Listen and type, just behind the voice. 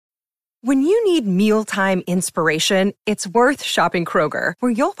When you need mealtime inspiration, it's worth shopping Kroger,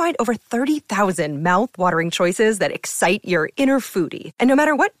 where you'll find over 30,000 mouth-watering choices that excite your inner foodie. And no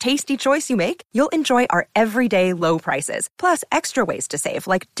matter what tasty choice you make, you'll enjoy our everyday low prices, plus extra ways to save,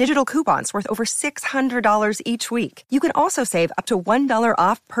 like digital coupons worth over $600 each week. You can also save up to $1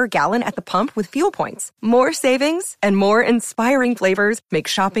 off per gallon at the pump with fuel points. More savings and more inspiring flavors make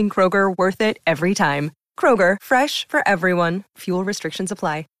shopping Kroger worth it every time. Kroger, fresh for everyone. Fuel restrictions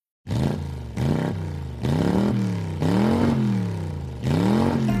apply.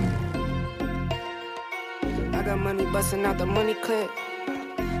 I got money busting out the money clip.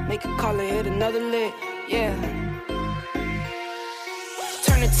 Make a call and hit another lick. Yeah.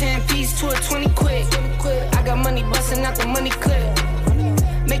 Turn a 10 piece to a 20 quick. I got money busting out the money clip.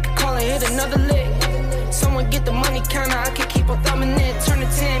 Make a call and hit another lick. Someone get the money counter, I can keep on thumbing it. Turn a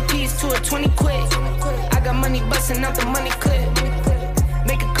 10 piece to a 20 quick. I got money busting out the money clip.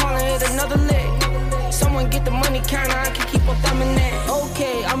 Make a call and hit another lick. Someone get the money counter, I can keep on thumbing it.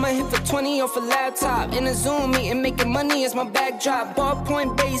 Okay, I'ma hit for 20 off a laptop. In a Zoom meeting, making money is my backdrop.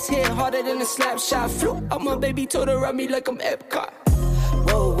 Ballpoint base hit harder than a slap shot. Flew out my baby, told her ride me like I'm Epcot.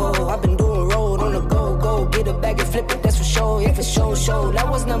 Whoa, whoa, I've been doing road on the go, go. Get a bag and flip it, that's for sure. Yeah, for sure, show. That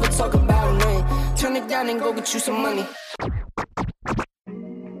was never talk about nothing. Turn it down and go get you some money.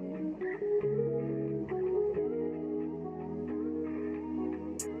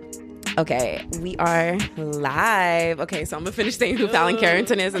 Okay, we are live. Okay, so I'm gonna finish saying who Fallon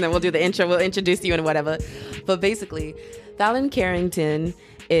Carrington is, and then we'll do the intro. We'll introduce you and whatever. But basically, Fallon Carrington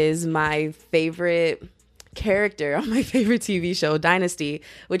is my favorite character on my favorite TV show, Dynasty,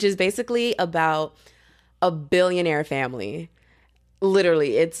 which is basically about a billionaire family.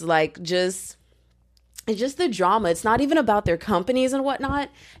 Literally, it's just the drama. It's not even about their companies and whatnot.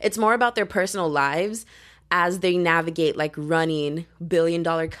 It's more about their personal lives as they navigate like running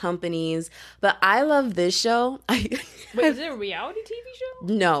billion-dollar companies. But I love this show. Wait, is it a reality TV show?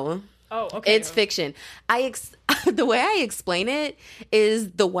 No. Oh, okay. It's fiction. The way I explain it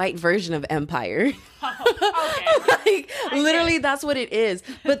is the white version of Empire. Oh, okay. Literally, that's what it is.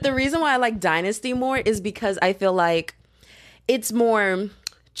 But the reason why I like Dynasty more is because I feel like it's more,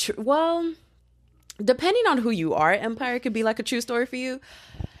 depending on who you are, Empire could be like a true story for you.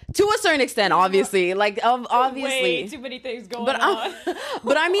 To a certain extent, obviously. Obviously. Way too many things going on.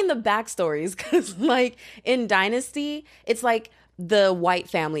 But I mean the backstories. Because, in Dynasty, it's like the white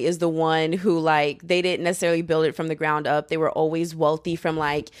family is the one who, they didn't necessarily build it from the ground up. They were always wealthy from,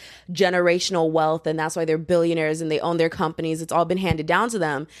 generational wealth. And that's why they're billionaires and they own their companies. It's all been handed down to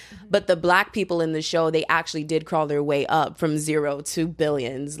them. Mm-hmm. But the black people in the show, they actually did crawl their way up from zero to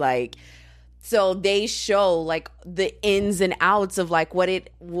billions. So they show the ins and outs of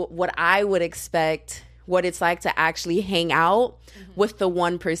what I would expect, what it's like to actually hang out with the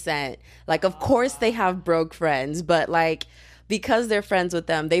 1%. Of course they have broke friends, but because they're friends with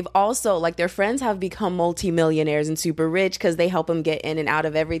them, they've also their friends have become multimillionaires and super rich because they help them get in and out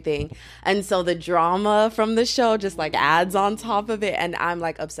of everything. And so the drama from the show just adds on top of it, and I'm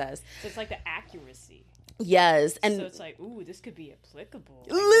obsessed. So it's the accuracy. Yes, and so it's ooh, this could be applicable.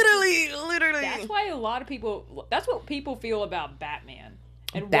 Literally. That's why a lot of people. That's what people feel about Batman.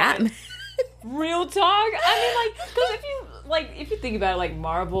 And Batman. Real talk. I mean, because if you think about it,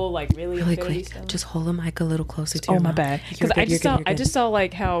 Marvel, really quick, stuff. just hold the mic a little closer to your my mouth. bad. Because I just saw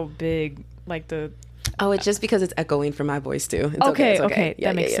how big the. Oh, it's just because it's echoing from my voice too. It's okay.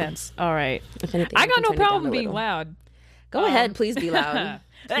 That makes sense. All right. If anything, I got no problem being loud. Go ahead, please be loud.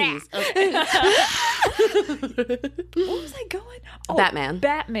 Please. Okay. What was I going? Oh,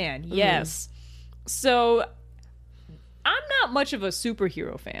 Batman, yes. So I'm not much of a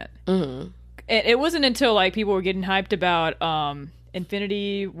superhero fan. Mm-hmm. It wasn't until people were getting hyped about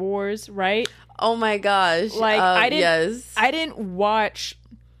Infinity Wars, right? Oh my gosh. I didn't watch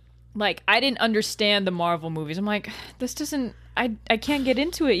I didn't understand the Marvel movies. I'm this doesn't I can't get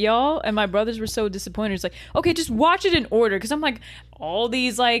into it, y'all. And my brothers were so disappointed. It's okay, just watch it in order. Because I'm all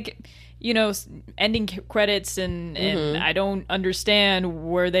these ending credits and I don't understand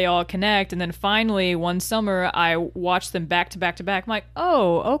where they all connect. And then finally one summer I watched them back to back to back. I'm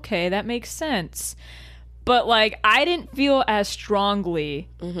oh, okay, that makes sense. But I didn't feel as strongly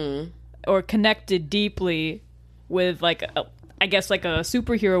or connected deeply with I guess a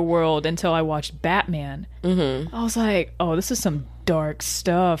superhero world until I watched Batman. Mm-hmm. I was oh, this is some dark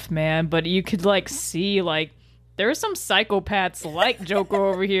stuff, man. But you could see there are some psychopaths like Joker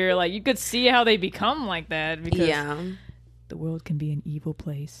over here. You could see how they become like that because the world can be an evil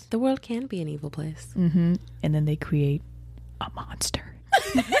place. The world can be an evil place. Mm-hmm. And then they create a monster.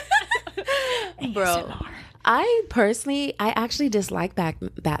 Bro, I actually dislike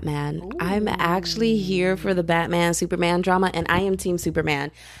Batman. I'm actually here for the Batman Superman drama, and I am Team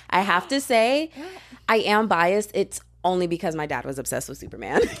Superman. I have to say, I am biased. It's only because my dad was obsessed with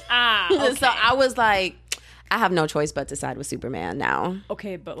Superman. Okay. So I was like, I have no choice but to side with Superman now.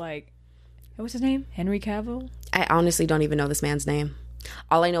 Okay, but like, what's his name? Henry Cavill? I honestly don't even know this man's name.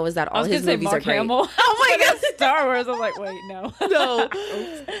 All I know is that all his movies Mark are great. Hamill. Oh my god, Star Wars. I was like, wait, no. no,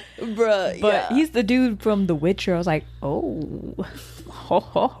 bruh. But he's the dude from The Witcher. I was like, oh, ho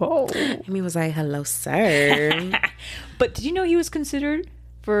ho ho. Amy was like, "Hello, sir." But did you know he was considered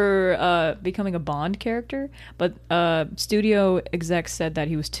for becoming a Bond character? But studio execs said that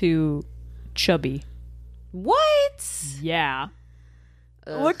he was too chubby. What? Yeah.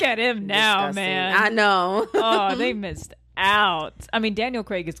 Look at him now, Disgusting. man. I know. Oh, they missed out. I mean, Daniel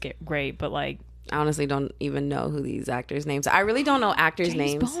Craig is great, but like, I honestly don't even know who these actors' names are. I really don't know actors' James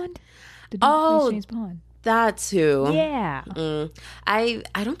names. Bond? The dude who plays James Bond. That's who. Yeah. I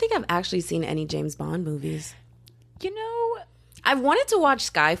don't think I've actually seen any James Bond movies. You know, I wanted to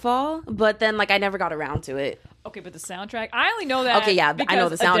watch Skyfall, but then like I never got around to it. okay, but the soundtrack, I only know that. Okay, yeah, I know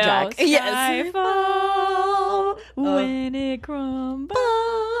the soundtrack. Adele, Yes. Skyfall, when it crumbles,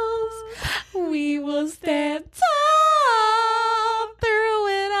 We will stand tall through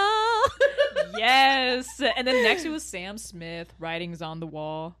it all. yes. And then next it was Sam Smith, Writings on the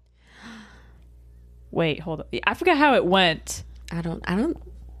Wall. Wait, hold up. I forgot how it went. I don't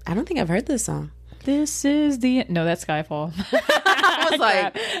think I've heard this song. This is the no, that's Skyfall. I was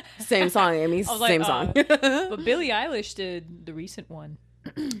like, same song, Amy. I was like, Same song. But Billie Eilish did the recent one.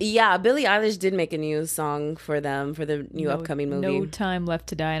 Yeah, Billie Eilish did make a new song for them for the new upcoming movie. No Time Left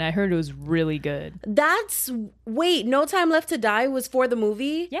to Die, and I heard it was really good. No Time Left to Die was for the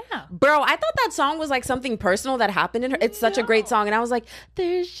movie? Yeah. Bro, I thought that song was like something personal that happened in her. It's such a great song. And I was like,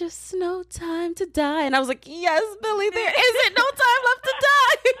 there's just no time to die. And I was like, yes, Billie, there isn't no time left to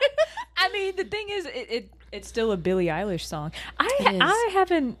die. I mean, the thing is, it's still a Billie Eilish song. I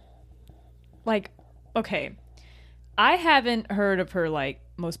haven't, like, okay, I haven't heard of her, like,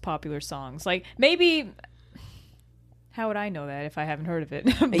 most popular songs. Like, maybe, how would I know that if I haven't heard of it?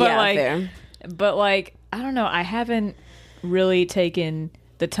 But, yeah, like, fair. But, like, I don't know. I haven't really taken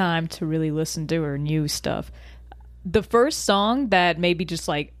the time to really listen to her new stuff. The first song that maybe just,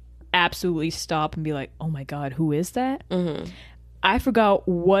 like, absolutely stop and be like, oh, my God, who is that? Mm-hmm. I forgot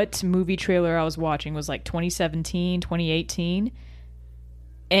what movie trailer I was watching. It was, like, 2017, 2018.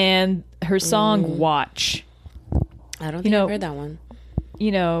 And her song, Watch. I don't think I've heard that one.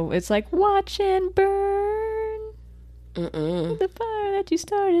 You know, it's like, watch and burn. The fire that you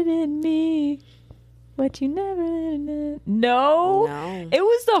started in me. But you never... No. It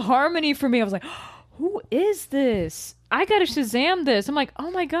was the harmony for me. I was like, who is this? I gotta Shazam this. I'm like,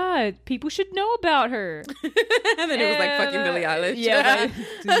 oh my God, people should know about her. And then it was like fucking Billie Eilish. Yeah.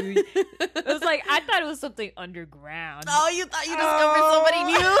 It was like, I thought it was something underground. Oh, you thought you discovered somebody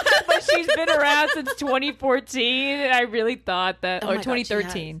new? But she's been around since 2014, and I really thought that, or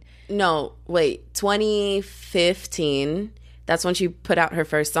 2013. No, wait, 2015. That's when she put out her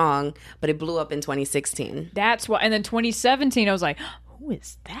first song, but it blew up in 2016. That's why. And then 2017, I was like, who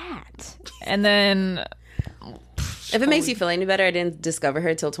is that? And then... If it makes you feel any better, I didn't discover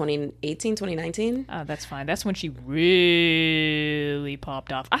her till 2018, 2019. Oh, that's fine. That's when she really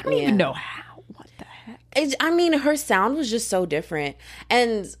popped off. I don't even know how. What the heck? I mean, her sound was just so different.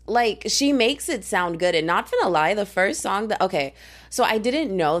 And, like, she makes it sound good. And not gonna lie, the first song that... Okay, so I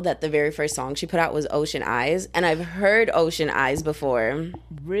didn't know that the very first song she put out was Ocean Eyes. And I've heard Ocean Eyes before.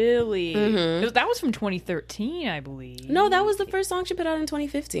 Really? That was from 2013, I believe. No, that was the first song she put out in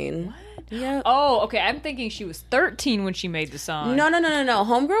 2015. What? Yeah. Oh, okay. I'm thinking she was 13 when she made the song. No.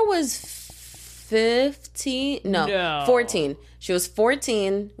 Homegirl was 15. No, 14. She was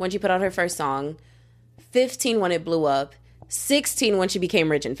 14 when she put out her first song. 15 when it blew up. 16 when she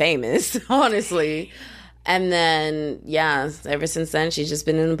became rich and famous, honestly. And then, yeah, ever since then, she's just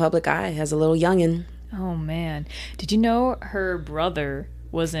been in the public eye as a little youngin'. Oh, man. Did you know her brother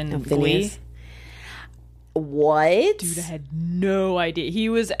was in Glee? Phineas? What? Dude, I had no idea. He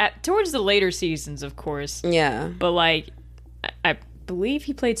was towards the later seasons, of course. Yeah. But, like, I believe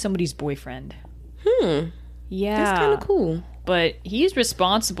he played somebody's boyfriend. Yeah. That's kind of cool. But he's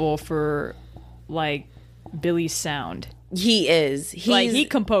responsible for, like, Billy's sound. He is. He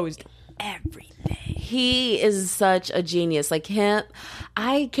composed everything. He is such a genius. Like him,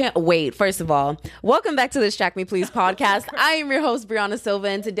 I can't wait. First of all, welcome back to the Distract Me Please podcast. I am your host, Brianna Silva,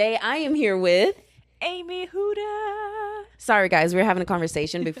 and today I am here with Amy Huda. Sorry, guys, we were having a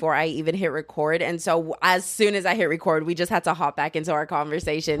conversation before I even hit record. And so as soon as I hit record, we just had to hop back into our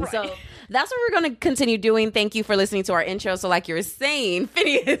conversation. Right. So that's what we're going to continue doing. Thank you for listening to our intro. So like you were saying,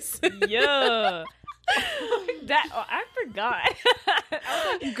 Phineas. Yeah. I forgot.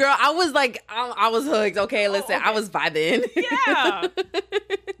 Girl, I was hooked. Okay, listen, I was vibing. Yeah.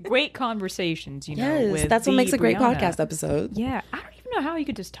 Great conversations, you know. Yes, with that's what makes a great Brianna. podcast episode. Yeah. I don't even know how you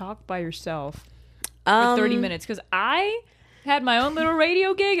could just talk by yourself for 30 minutes. Because I had my own little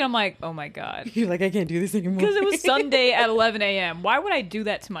radio gig and I'm like, oh my God. You're like, I can't do this anymore. Because it was Sunday at 11 a.m. Why would I do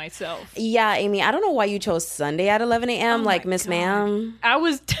that to myself? Yeah, Amy, I don't know why you chose Sunday at 11 a.m. like Miss Ma'am. I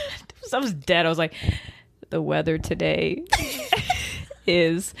was dead. I was like, the weather today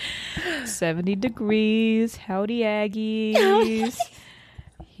is 70 degrees. Howdy, Aggies.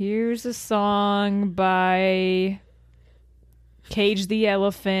 Here's a song by Cage the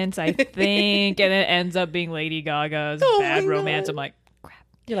Elephant, I think. And it ends up being Lady Gaga's Bad Romance. I'm like, crap.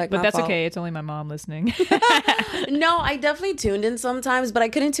 You're like, but that's fault. Okay. It's only my mom listening. No, I definitely tuned in sometimes, but I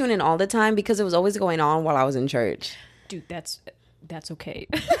couldn't tune in all the time because it was always going on while I was in church. Dude, that's okay.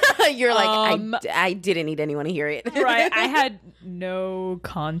 You're like, I didn't need anyone to hear it. Right. I had no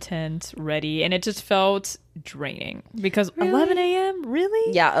content ready and it just felt draining because really? 11 a.m.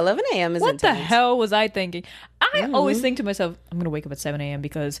 Really? Yeah, 11 a.m. is what intense. the hell was I thinking? I always think to myself, I'm going to wake up at 7 a.m.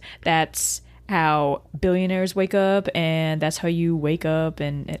 because that's how billionaires wake up and that's how you wake up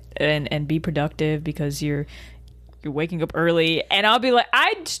and be productive because you're waking up early. And I'll be like,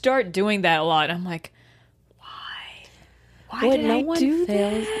 I'd start doing that a lot. And I'm like,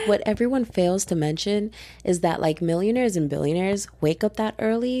 what everyone fails to mention is that like millionaires and billionaires wake up that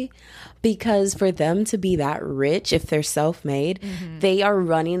early because for them to be that rich, if they're self-made, they are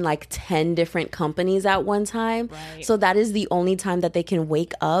running like 10 different companies at one time. Right. So that is the only time that they can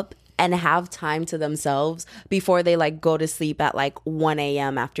wake up and have time to themselves before they like go to sleep at like 1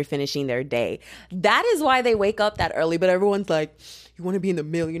 a.m. after finishing their day. That is why they wake up that early. But everyone's like, you want to be in the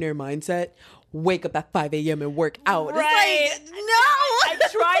millionaire mindset? Wake up at 5 a.m. and work out. Right. It's like, no.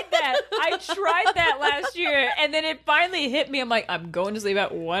 I tried that last year. And then it finally hit me. I'm like, I'm going to sleep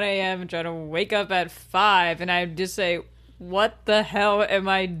at 1 a.m. and trying to wake up at 5. And I just say, what the hell am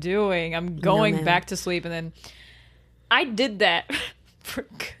I doing? I'm going back to sleep. And then I did that for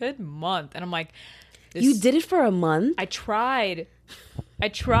a good month. And I'm like, you did it for a month? I tried.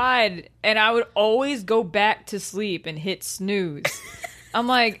 And I would always go back to sleep and hit snooze. I'm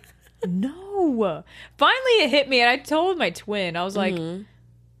like, no. Finally it hit me and I told my twin, I was like,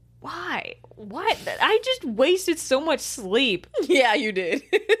 why? What? I just wasted so much sleep. Yeah, you did.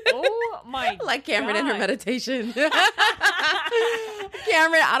 Oh my God. Like Cameron and her meditation. Cameron,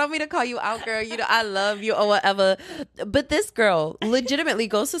 I don't mean to call you out, girl. You know, I love you or whatever. But this girl legitimately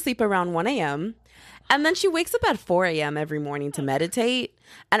goes to sleep around 1 a.m. and then she wakes up at 4 a.m. every morning to meditate.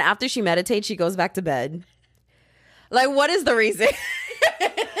 And after she meditates, she goes back to bed. Like, what is the reason?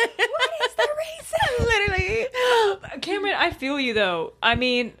 Literally. Cameron, I feel you though. I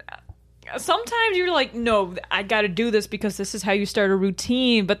mean, sometimes you're like, no, I gotta do this because this is how you start a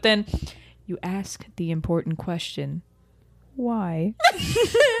routine. But then you ask the important question, why?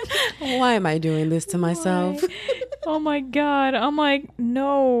 Why am I doing this to myself? Oh my God. I'm like,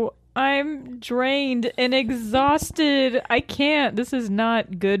 no, I'm drained and exhausted. I can't. This is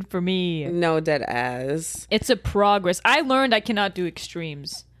not good for me. No, dead ass. It's a progress. I learned I cannot do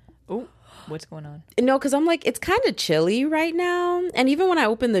extremes. Oh, what's going on? No, because I'm like, it's kind of chilly right now. And even when I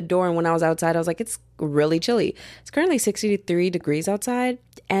opened the door and when I was outside, I was like, it's really chilly. It's currently 63 degrees outside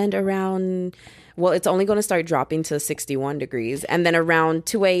and around... Well, it's only going to start dropping to 61 degrees. And then around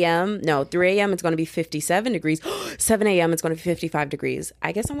 3 a.m., it's going to be 57 degrees. 7 a.m., it's going to be 55 degrees.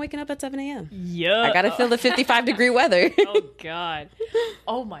 I guess I'm waking up at 7 a.m. Yeah. I got to feel the 55-degree weather. Oh, God.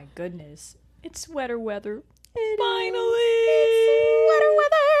 Oh, my goodness. It's sweater weather. Finally. It's sweater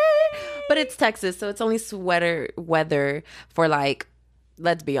weather. But it's Texas, so it's only sweater weather for like,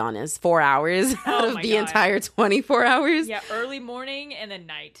 let's be honest, 4 hours out of the entire 24 hours. Yeah, early morning and then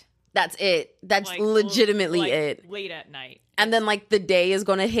night. That's it. That's like, legitimately it. Late at night. And then like the day is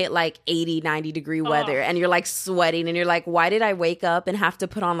going to hit like 80, 90 degree weather. And you're like sweating and you're like, why did I wake up and have to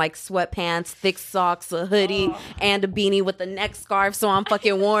put on like sweatpants, thick socks, a hoodie, and a beanie with a neck scarf so I'm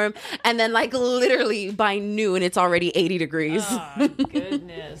fucking warm. And then like literally by noon, it's already 80 degrees. Oh,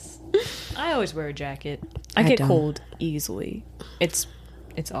 goodness. I always wear a jacket. I get cold easily. It's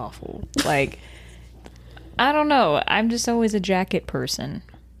awful. Like, I don't know. I'm just always a jacket person.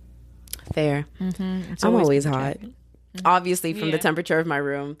 Fair. Mm-hmm. I'm always hot. Mm-hmm. Obviously, from the temperature of my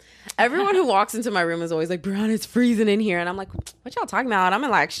room. Everyone who walks into my room is always like, Brianna, it's freezing in here. And I'm like, what y'all talking about? I'm in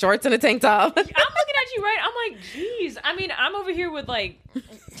like shorts and a tank top. I'm looking at you right? I'm like, geez. I mean, I'm over here with like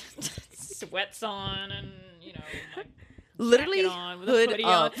sweats on and my literally on with hood a hoodie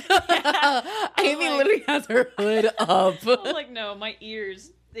up. on. Amy like- literally has her hood up. I'm like, no, my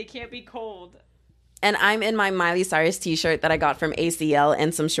ears, they can't be cold. And I'm in my Miley Cyrus t-shirt that I got from ACL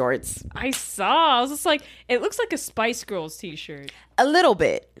and some shorts. I saw. I was just like, it looks like a Spice Girls t-shirt. A little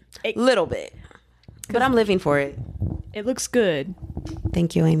bit. But I'm living for it. It looks good.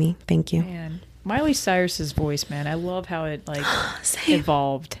 Thank you, Amy. Thank you. Man, Miley Cyrus's voice, man. I love how it like Same.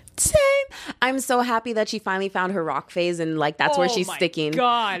 evolved. Same. I'm so happy that she finally found her rock phase and like that's where Oh she's my sticking.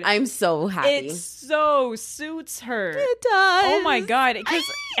 God. I'm so happy. It so suits her. It does. Oh my God. Because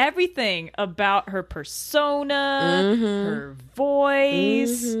everything about her persona, her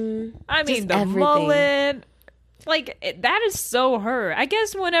voice, I mean, Just the everything. mullet. Like, that is so her. I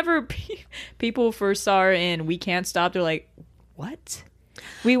guess whenever people first saw her in We Can't Stop, they're like, what?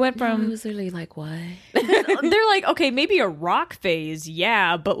 We went I from... was literally like, what? They're like, okay, maybe a rock phase,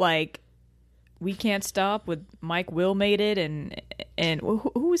 yeah, but like, We Can't Stop with Mike Will made it, and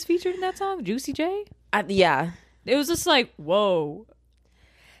who was featured in that song? Juicy J? Yeah. It was just like, whoa.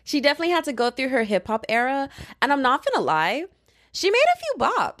 She definitely had to go through her hip hop era. And I'm not gonna lie, she made a few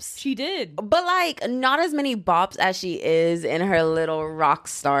bops. She did. But like not as many bops as she is in her little rock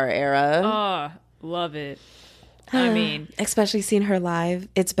star era. Oh, love it. I mean, Especially seeing her live,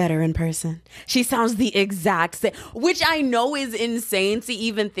 it's better in person. She sounds the exact same, which I know is insane to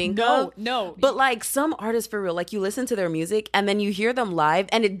even think of. no. But like some artists for real, like you listen to their music and then you hear them live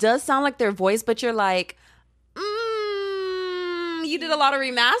and it does sound like their voice, but you're like, you did a lot of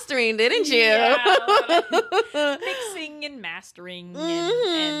remastering, didn't you? Yeah, mixing and mastering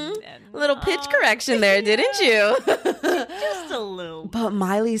and Little pitch correction there, didn't you? just a little. But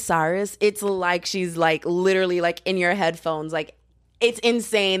Miley Cyrus, it's like she's like literally like in your headphones. Like it's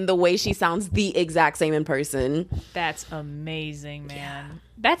insane the way she sounds the exact same in person. That's amazing, man.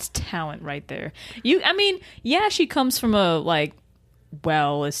 That's talent right there. I mean, yeah, she comes from a like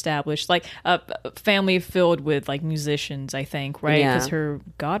well-established like a family filled with like musicians, I think, right? Yeah. Because her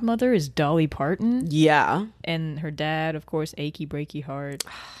godmother is Dolly Parton, Yeah. and her dad, of course, Achy Breaky Heart.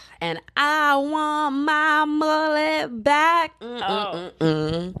 And I want my mullet back. I love thought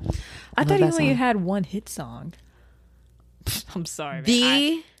he that only song. had one hit song. I'm sorry, man.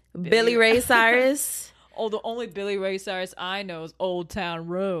 The Billy Ray Cyrus. The only Billy Ray Cyrus I know is Old Town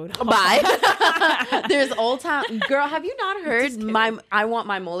Road. Bye. There's Old Town. Girl, have you not heard I Want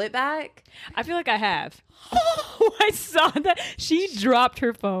My Mullet Back? I feel like I have. Oh, I saw that. She dropped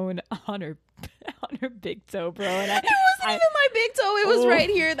her phone on her big toe, bro. And It wasn't even my big toe. It was right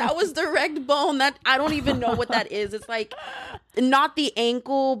here. That was direct bone. That I don't even know what that is. It's like not the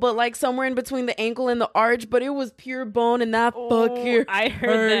ankle, but like somewhere in between the ankle and the arch. But it was pure bone, and that fucking I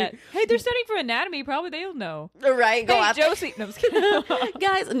heard that. Hey, they're studying for anatomy. Probably they'll know. Right, go Hey, out Josie. No, I'm just kidding.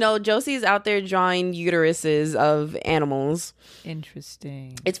 guys. No, Josie's out there drawing uteruses of animals.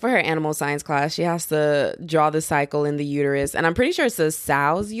 Interesting. It's for her animal science class. She has to draw the cycle in the uterus, and I'm pretty sure it's a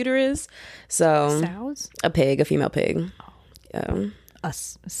sow's uterus. So Sows? a pig, a female pig.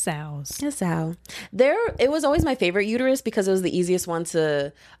 Us. Sows. A sow. It was always my favorite uterus because it was the easiest one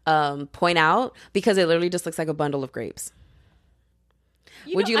to point out because it literally just looks like a bundle of grapes.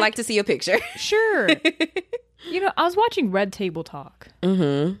 Would you like to see a picture? Sure. I was watching Red Table Talk.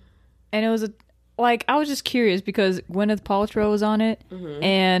 Mm-hmm. And it was I was just curious because Gwyneth Paltrow was on it. Mm-hmm.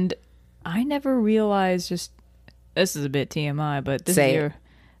 And I never realized this is a bit TMI, but this Say is your...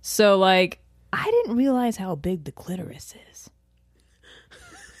 So, like, I didn't realize how big the clitoris is.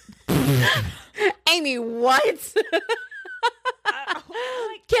 Amy, what?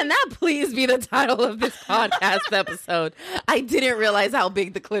 Can that please be the title of this podcast episode? I didn't realize how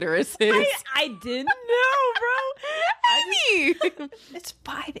big the clitoris is. I didn't know, bro. Amy! It's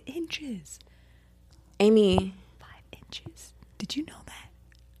 5 inches. Amy, 5 inches. Did you know that?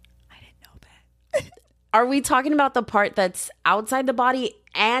 I didn't know that. are we talking about the part that's outside the body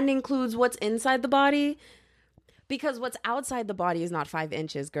and includes what's inside the body? Because what's outside the body is not 5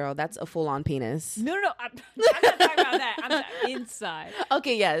 inches, girl. That's a full-on penis. No. I'm not talking about that. I'm talking inside.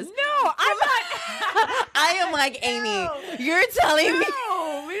 Okay, yes. No, I'm not. I am like, Amy, you're telling me.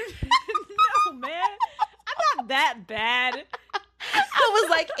 No, man. I'm not that bad. I was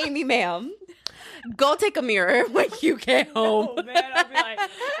like, Amy, ma'am, go take a mirror when you get home. Oh, man. I'll be like,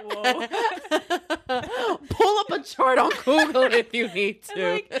 whoa. Pull up a chart on Google if you need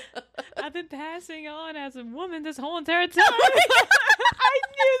to. Like, I've been passing on as a woman this whole entire time. I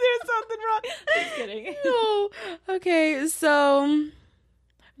knew there was something wrong. Just kidding. No. Okay, so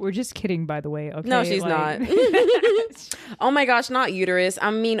We're just kidding, by the way. Okay. no, she's not. Oh my gosh, not uterus. I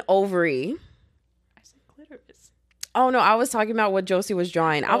mean ovary. I said Oh no, I was talking about what Josie was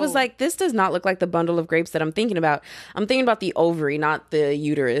drawing. I was like, this does not look like the bundle of grapes that I'm thinking about. I'm thinking about the ovary, not the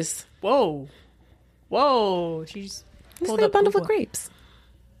uterus. Whoa. She's It's pulled the up bundle Google. of grapes.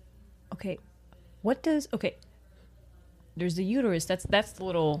 Okay. Okay. There's the uterus. That's the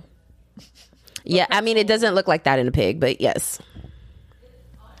little. Yeah, I mean, it doesn't look like that in a pig, but yes.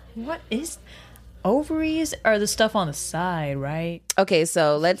 What is. Ovaries are the stuff on the side, right? Okay,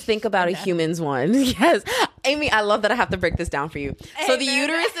 so let's think about a human's one. Yes. Amy, I love that I have to break this down for you. So the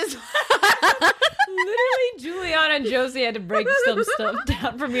uterus is... Literally, Juliana and Josie had to break some stuff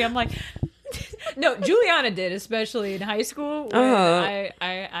down for me. I'm like, no, Juliana did, especially in high school when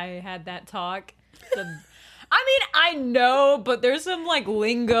I had that talk. I mean, I know, but there's some like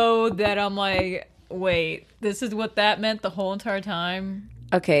lingo that I'm like, wait, this is what that meant the whole entire time.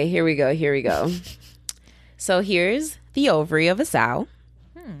 Okay, here we go. So here's the ovary of a sow.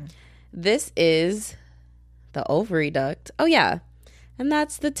 This is the ovary duct. Oh, yeah. And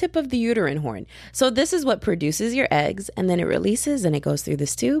that's the tip of the uterine horn. So this is what produces your eggs, and then it releases, and it goes through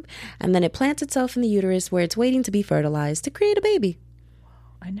this tube, and then it plants itself in the uterus where it's waiting to be fertilized to create a baby.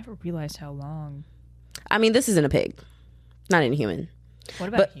 I never realized how long. I mean, this isn't a pig. Not in a human. What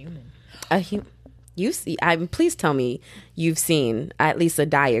about human? You see, please tell me you've seen at least a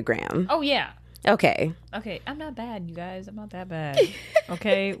diagram. Oh, yeah. Okay. I'm not bad, you guys. I'm not that bad.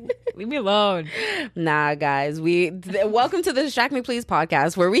 Okay? Leave me alone. Nah, guys. Welcome to the Distract Me Please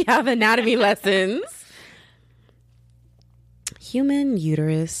podcast, where we have anatomy lessons. Human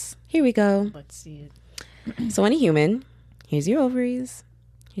uterus. Here we go. Let's see it. So in a human, here's your ovaries.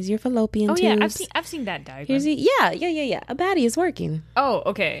 Here's your fallopian tubes. Yeah, I've seen that diagram. Yeah. A baddie is working. Oh,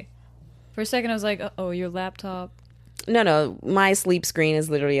 okay. For a second, I was like, oh, your laptop. No. My sleep screen is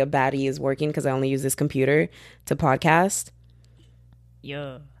literally a baddie is working because I only use this computer to podcast.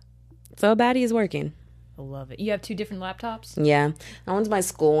 Yeah. So a baddie is working. I love it. You have 2 different laptops? Yeah. That one's my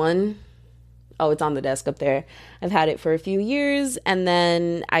school one. Oh, it's on the desk up there. I've had it for a few years, and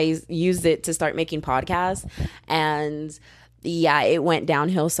then I used it to start making podcasts. And yeah, it went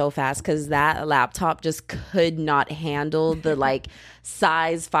downhill so fast because that laptop just could not handle the like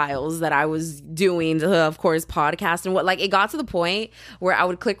size files that I was doing to, of course, podcast and what. Like, it got to the point where I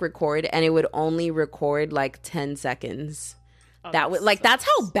would click record and it would only record like 10 seconds. That's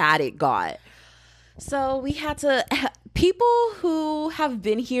how bad it got. So we had to, people who have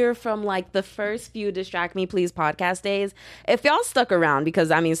been here from like the first few Distract Me Please podcast days, if y'all stuck around, because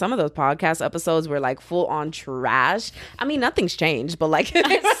I mean, some of those podcast episodes were like full on trash. I mean, nothing's changed, but like,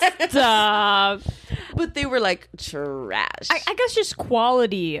 Stop. But they were like trash. I guess just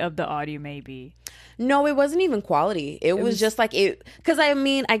quality of the audio, maybe. No, it wasn't even quality. It was just like it, because I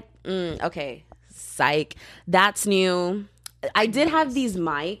mean, okay, psych. That's new. I did have these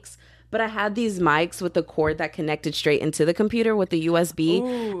mics, but I had these mics with the cord that connected straight into the computer with the USB.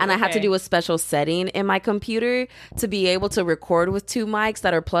 And I had to do a special setting in my computer to be able to record with 2 mics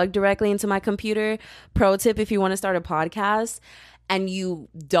that are plugged directly into my computer. Pro tip, if you want to start a podcast and you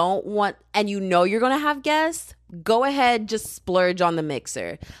don't want, and you know you're going to have guests, go ahead, just splurge on the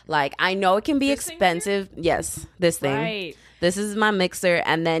mixer. Like, I know it can be expensive. Yes, this thing. Right. This is my mixer.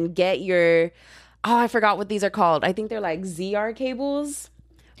 And then get your, I forgot what these are called. I think they're like ZR cables.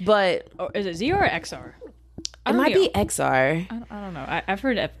 But is it ZR or XR? It might be XR. I don't know. I've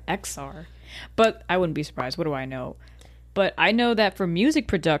heard of XR, but I wouldn't be surprised. What do I know? But I know that for music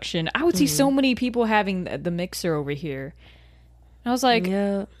production, I would see so many people having the mixer over here. And I was like,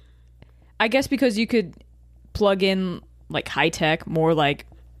 yeah. I guess because you could plug in like high tech, more like,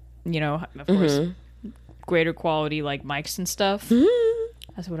 of course, greater quality like mics and stuff.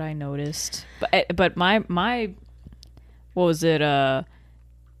 That's what I noticed. But my what was it?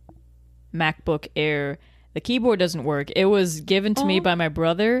 MacBook Air, the keyboard doesn't work. It was given to me by my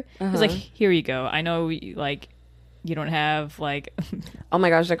brother. He was like, here you go. I know you don't have like oh my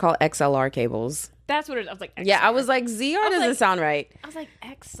gosh, they're called XLR cables. That's what it is. I was like, XLR. Yeah, I was like, ZR doesn't sound right. I was like,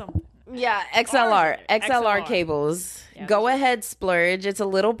 X something. Yeah, XLR cables. Yeah, go ahead, splurge. It's a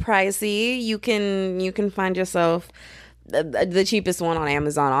little pricey. You can find yourself the cheapest one on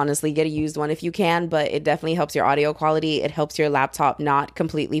Amazon. Honestly, get a used one if you can, but it definitely helps your audio quality. It helps your laptop not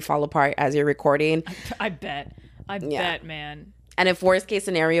completely fall apart as you're recording. I bet, man. And if worst case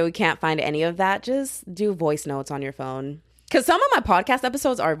scenario you can't find any of that, just do voice notes on your phone, because some of my podcast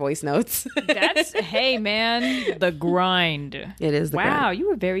episodes are voice notes. Hey man, the grind. It is the grind. Wow, you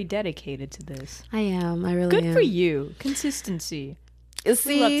were very dedicated to this. I am. I really am. Good for you. Consistency.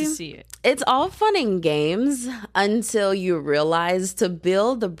 See, we love to see it. It's all fun and games until you realize to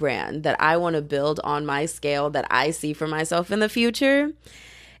build the brand that I want to build on my scale that I see for myself in the future,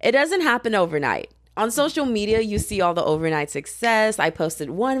 it doesn't happen overnight. on social media, you see all the overnight success. I posted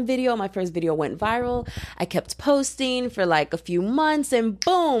one video. My first video went viral. I kept posting for like a few months and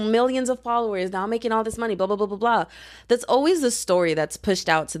boom, millions of followers. Now I'm making all this money, blah, blah, blah, blah, blah. That's always the story that's pushed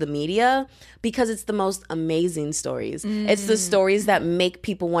out to the media because it's the most amazing stories. It's the stories that make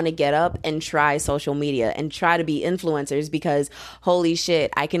people want to get up and try social media and try to be influencers because holy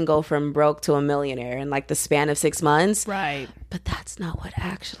shit, I can go from broke to a millionaire in like the span of 6 months. Right. But that's not what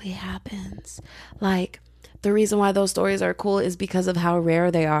actually happens. Like, the reason why those stories are cool is because of how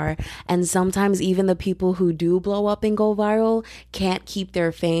rare they are. And sometimes even the people who do blow up and go viral can't keep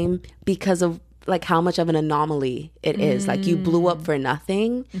their fame because of like how much of an anomaly it is. Like, you blew up for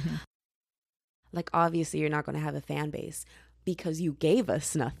nothing. Like, obviously you're not going to have a fan base because you gave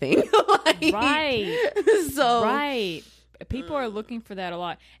us nothing. Like, Right. So Right. People are looking for that a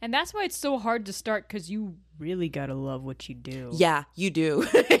lot. And that's why it's so hard to start because you really got to love what you do. yeah, you do.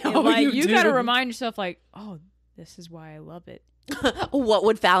 And, like, you got to remind yourself, like, oh, this is why I love it. What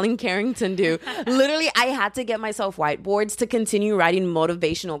would Fallon Carrington do? Literally, I had to get myself whiteboards to continue writing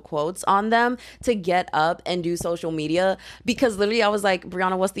motivational quotes on them to get up and do social media because literally I was like,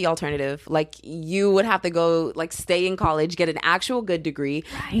 Brianna, what's the alternative? Like, you would have to go like stay in college, get an actual good degree,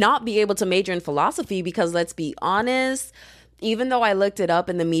 not be able to major in philosophy because let's be honest, even though I looked it up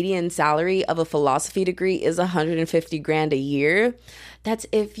and the median salary of a philosophy degree is $150,000 a year, that's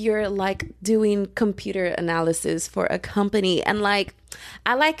if you're like doing computer analysis for a company. And like,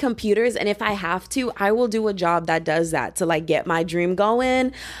 I like computers, and if I have to, I will do a job that does that to like get my dream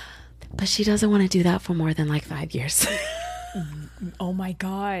going. But she doesn't want to do that for more than like 5 years. Oh my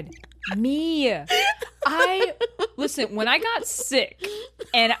God. Me. Listen, when I got sick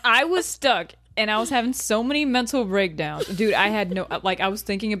and I was stuck and I was having so many mental breakdowns, dude, I had I was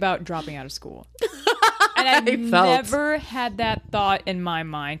thinking about dropping out of school. And I never had that thought in my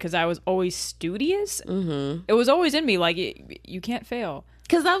mind because I was always studious. It was always in me, like, you can't fail.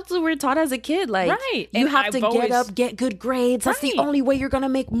 Because that's what we're taught as a kid. Like, right. You And have I've to always, get up, get good grades. That's the Right. only way you're going to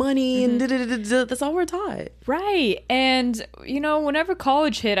make money. And that's all we're taught. Right. And, whenever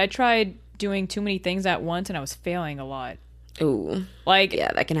college hit, I tried doing too many things at once and I was failing a lot. Ooh. Like,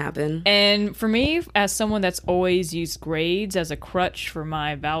 Yeah, that can happen. and for me, as someone that's always used grades as a crutch for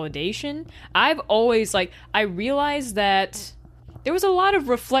my validation, I've always, I realized that there was a lot of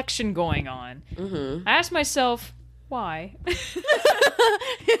reflection going on. I asked myself, why? Why?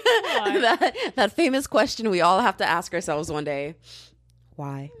 that famous question we all have to ask ourselves one day.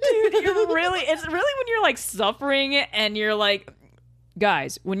 Why? Dude, it's really when you're suffering and you're like,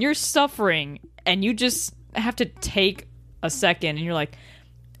 guys, when you're suffering and you just have to take a second and you're like,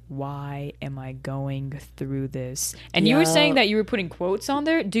 why am I going through this? And you were saying that you were putting quotes on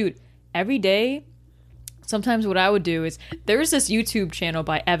there. Dude, every day, sometimes what I would do is there's this YouTube channel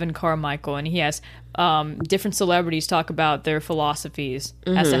by Evan Carmichael, and he has different celebrities talk about their philosophies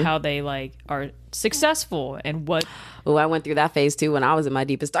as to how they are successful and what. Oh, I went through that phase too when I was in my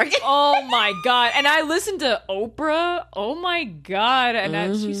deepest dark. Oh my God. And I listened to Oprah. Oh my God.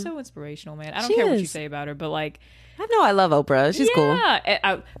 And she's so inspirational, man. I don't care what you say about her, but I know I love Oprah. She's cool.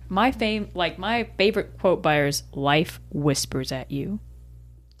 Yeah. My favorite quote by her is, life whispers at you.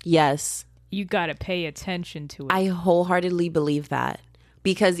 Yes. You got to pay attention to it. I wholeheartedly believe that.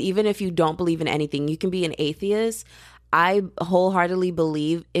 Because even if you don't believe in anything, you can be an atheist. I wholeheartedly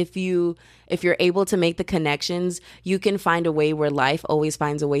believe if you're able to make the connections, you can find a way where life always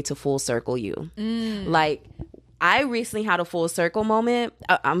finds a way to full circle you. Like, I recently had a full circle moment.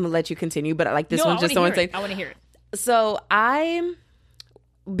 I'm gonna let you continue, but this one's just so insane. I want to hear it. So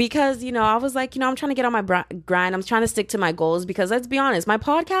because, I was like, I'm trying to get on my grind. I'm trying to stick to my goals because let's be honest, my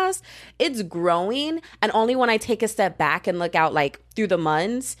podcast, it's growing. And only when I take a step back and look out through the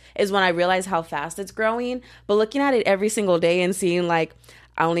months is when I realize how fast it's growing. But looking at it every single day and seeing I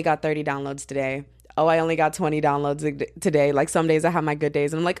only got 30 downloads today. Oh, I only got 20 downloads today. Some days I have my good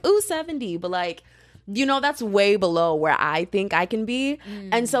days and I'm like, ooh, 70. But that's way below where I think I can be.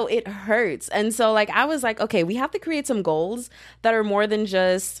 And so it hurts. And so I was like, okay, we have to create some goals that are more than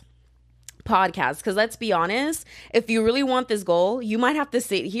just podcasts. Because let's be honest, if you really want this goal, you might have to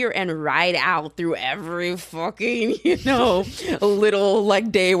sit here and ride out through every fucking, little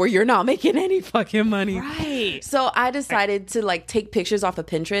day where you're not making any fucking money. Right. So I decided to take pictures off of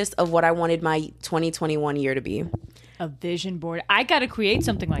Pinterest of what I wanted my 2021 year to be. A vision board. I got to create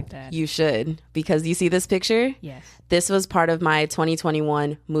something like that. You should, because you see this picture? Yes. This was part of my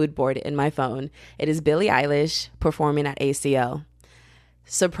 2021 mood board in my phone. It is Billie Eilish performing at ACL.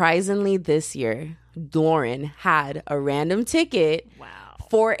 Surprisingly, this year, Lauren had a random ticket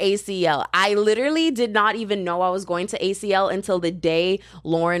for ACL. I literally did not even know I was going to ACL until the day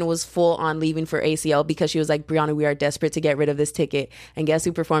Lauren was full on leaving for ACL because she was like, Brianna, we are desperate to get rid of this ticket. And guess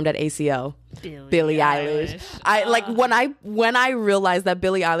who performed at ACL? Billie Eilish. I like when I realized that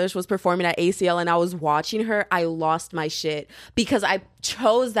Billie Eilish was performing at ACL and I was watching her, I lost my shit because I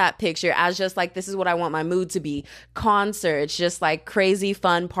chose that picture as just like, this is what I want my mood to be. Concerts, just like crazy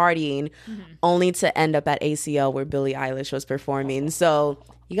fun partying, only to end up at ACL where Billie Eilish was performing. So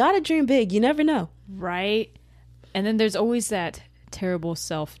you gotta dream big. You never know. Right. And then there's always that terrible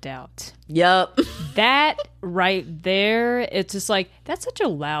self-doubt. Yup. That right there, it's just like, that's such a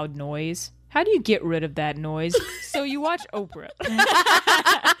loud noise. How do you get rid of that noise? So you watch Oprah.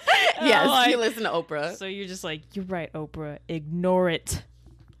 Yes, you listen to Oprah. So you're just like, you're right, Oprah. Ignore it.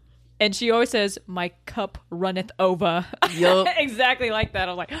 And she always says, my cup runneth over. Yup. Exactly like that.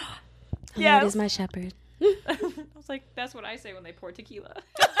 I'm like, yeah, Lord is my shepherd. I was like, that's what I say when they pour tequila.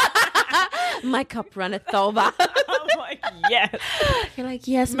 My cup runneth over. I'm like, yes. You're like,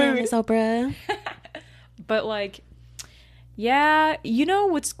 yes, ma'am, Miss Oprah. But like, yeah, you know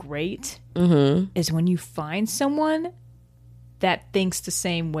what's great is when you find someone that thinks the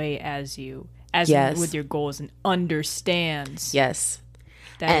same way as you, as in with your goals, and understands. Yes,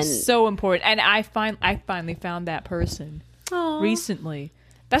 that is so important. And I finally found that person recently.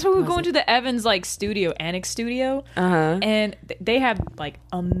 That's why we were going to the Evans like studio, Annex Studio, and they have like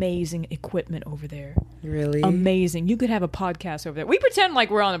amazing equipment over there. Really amazing. You could have a podcast over there. We pretend like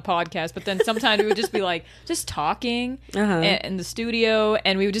we're on a podcast, but then sometimes we would just be like just talking in the studio,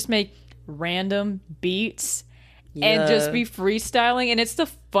 and we would just make random beats and just be freestyling, and it's the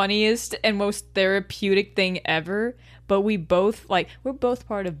funniest and most therapeutic thing ever. But we're both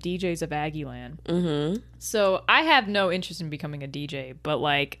part of DJs of Aggieland. So I have no interest in becoming a DJ, but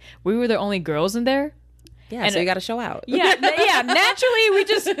like we were the only girls in there. Yeah, and so you got to show out. Yeah. Naturally,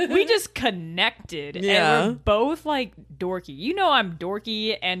 we just connected, and we're both like dorky. You know, I'm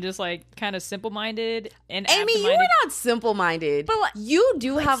dorky and just like kind of simple-minded and Amy, you are not simple-minded, but like, you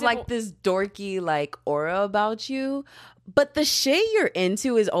do have like this dorky like aura about you. But the shit you're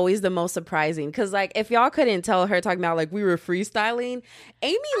into is always the most surprising. Because, like, if y'all couldn't tell her talking about, like, we were freestyling,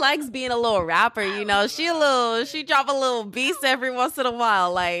 Amy likes being a little rapper, you know? She drop a little beats every once in a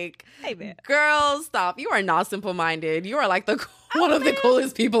while. Like, hey, man. Girl, stop. You are not simple-minded. You are, like, one of the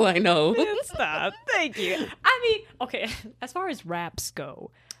coolest people I know. Stop. Thank you. I mean, okay, as far as raps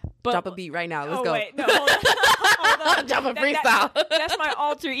go. But, drop a beat right now. Let's go. Wait, no, hold on. Drop a freestyle. That's my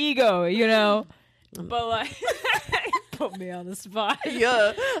alter ego, you know? But, like... Put me on the spot.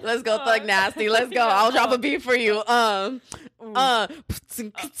 Yeah, let's go, Thug Nasty. Let's go. I'll drop a beat for you.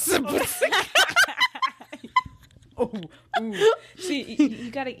 See,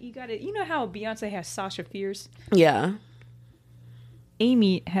 you gotta. You know how Beyonce has Sasha Fierce? Yeah.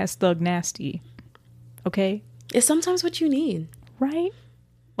 Amy has Thug Nasty. Okay, it's sometimes what you need, right?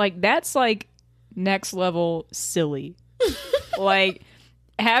 Like that's like next level silly. Like.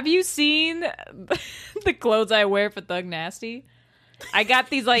 Have you seen the clothes I wear for Thug Nasty? I got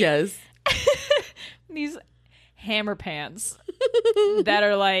these like these hammer pants that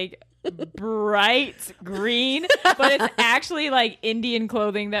are like bright green, but it's actually like Indian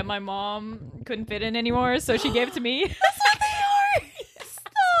clothing that my mom couldn't fit in anymore, so she gave it to me. That's what they are.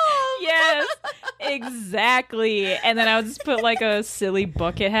 Yes, exactly. And then I would just put like a silly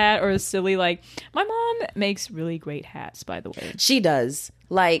bucket hat or a silly like. My mom makes really great hats, by the way. She does.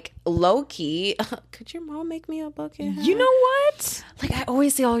 Like, low-key, could your mom make me a bucket hat? You know what? Like, I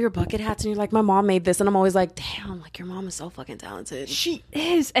always see all your bucket hats, and you're like, my mom made this, and I'm always like, damn, like, your mom is so fucking talented. She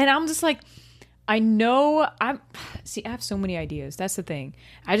is. And I'm just like, I know, I have so many ideas. That's the thing.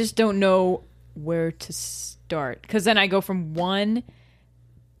 I just don't know where to start. Because then I go from one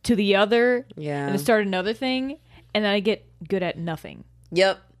to the other, and then start another thing, and then I get good at nothing.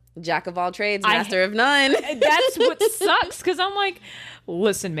 Yep. Jack of all trades, master of none. That's what sucks, because I'm like,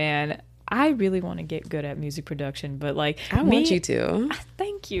 listen, man, I really want to get good at music production, but like, I want you to.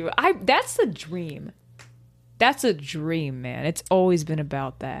 Thank you. That's a dream. That's a dream, man. It's always been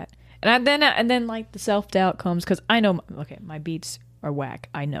about that. And then like the self-doubt comes because I know, okay, my beats are whack.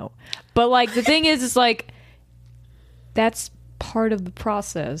 I know. But like the thing is like, that's part of the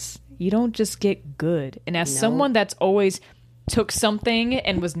process. You don't just get good. And as someone that's always took something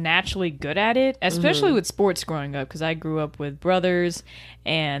and was naturally good at it, especially with sports growing up, because I grew up with brothers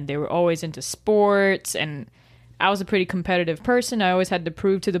and they were always into sports, and I was a pretty competitive person. I always had to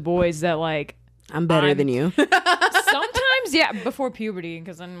prove to the boys that like I'm better than you. Sometimes, yeah, before puberty,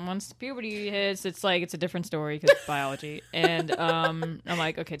 because then once puberty hits, it's like it's a different story because it's biology, and I'm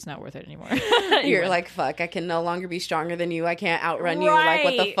like, okay, it's not worth it anymore. You're like, fuck, I can no longer be stronger than you. I can't outrun you. Like,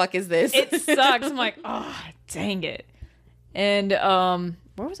 what the fuck is this? It sucks. I'm like, oh, dang it. And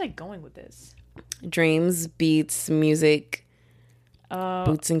where was I going with this? Dreams, beats, music,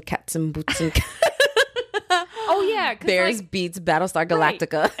 boots and cats and boots and cats. Oh yeah, Bears like, beats Battlestar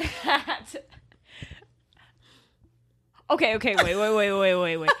Galactica. Right. Okay,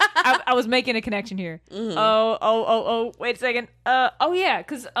 wait. I was making a connection here. Mm-hmm. Oh, wait a second. Oh yeah,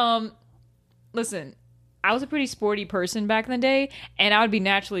 because listen, I was a pretty sporty person back in the day, and I would be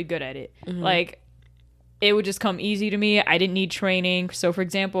naturally good at it. Mm-hmm. Like, it would just come easy to me. I didn't need training. So, for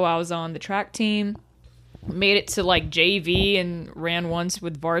example, I was on the track team, made it to like JV, and ran once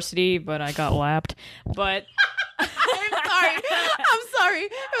with varsity, but I got lapped. But I'm sorry.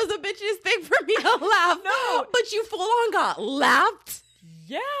 It was the bitchiest thing for me to laugh. No, but you full on got lapped.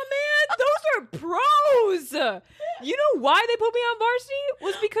 Yeah, man, those are pros. You know why they put me on varsity?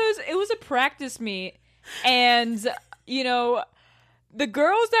 Was because it was a practice meet, and you know, the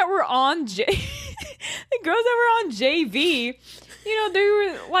girls that were on JV, you know, they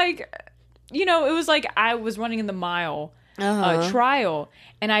were like, you know, it was like I was running in the mile trial,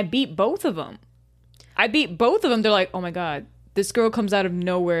 and I beat both of them. They're like, oh my god, this girl comes out of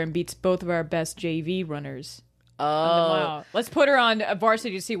nowhere and beats both of our best JV runners. Oh, let's put her on a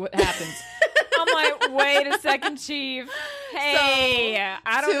varsity to see what happens. I'm like, wait a second, Chief. Hey, so,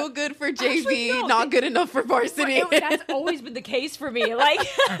 I don't too good for JV, actually, no, not good enough for varsity. That's always been the case for me. Like,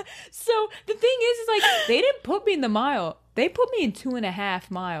 so the thing is like they didn't put me in the mile. They put me in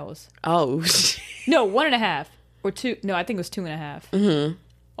 2.5 miles. Oh, no, 1.5 or 2. No, I think it was 2.5. Mm-hmm.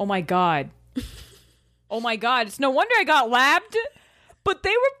 Oh my god. It's no wonder I got lapped. But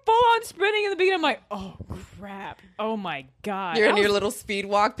they were full on sprinting in the beginning. I'm like, oh crap. Oh my god. You're in your little speed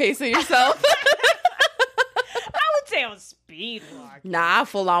walk pacing yourself. I would say I was speed walk. Nah,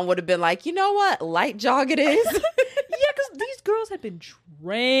 full on would have been like, you know what? Light jog it is. Yeah, because these girls had been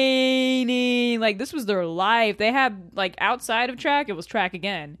training. Like, this was their life. They had, like, outside of track, it was track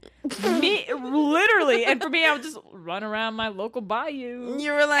again. Me, literally. And for me, I would just run around my local bayou.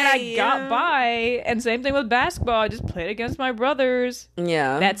 You were like, and I got by. And same thing with basketball. I just played against my brothers.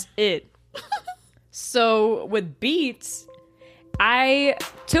 Yeah. That's it. So with beats, I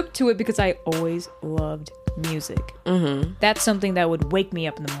took to it because I always loved music. Mm-hmm. That's something that would wake me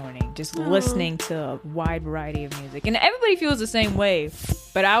up in the morning, just listening to a wide variety of music. And everybody feels the same way,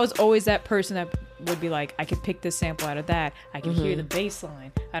 but I was always that person that would be like, I could pick this sample out of that. I can hear the bass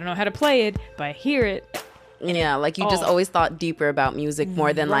line. I don't know how to play it, but I hear it. Yeah, like you just always thought deeper about music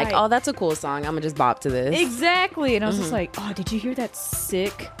more than like, oh, that's a cool song, I'm gonna just bop to this. Exactly. And I was just like, oh, did you hear that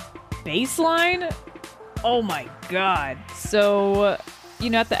sick bass line? Oh my god. So, you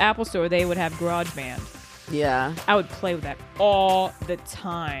know, at the Apple Store, they would have GarageBand. Yeah. I would play with that all the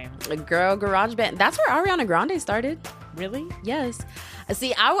time. Girl, GarageBand. That's where Ariana Grande started. Really? Yes.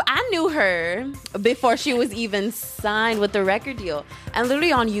 See, I knew her before she was even signed with the record deal. And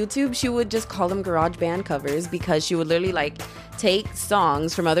literally on YouTube, she would just call them GarageBand covers because she would literally like take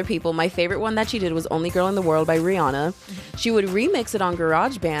songs from other people. My favorite one that she did was Only Girl in the World by Rihanna. She would remix it on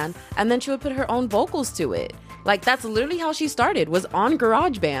GarageBand and then she would put her own vocals to it. Like, that's literally how she started, was on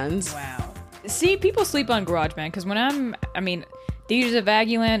GarageBand. Wow. See, people sleep on GarageBand because when the users of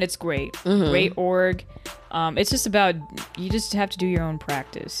Aggieland, it's great. Mm-hmm. Great org. It's just about, you just have to do your own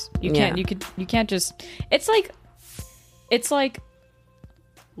practice. You can't just, it's like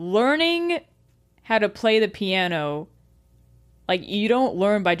learning how to play the piano. Like, you don't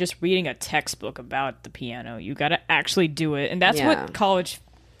learn by just reading a textbook about the piano. You got to actually do it. And that's what college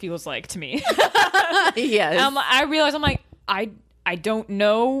feels like to me. Yes. I realize, I'm like, I don't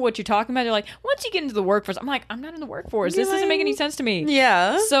know what you're talking about. They're like, once you get into the workforce, I'm like, I'm not in the workforce. This doesn't make any sense to me.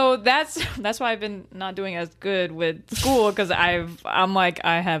 Yeah. So that's why I've been not doing as good with school, because I'm like,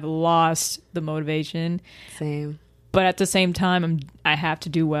 I have lost the motivation. Same. But at the same time, I have to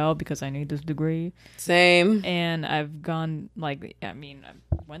do well because I need this degree. Same. And I've gone, like, I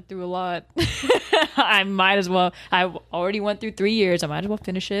went through a lot. I might as well. I already went through 3 years. I might as well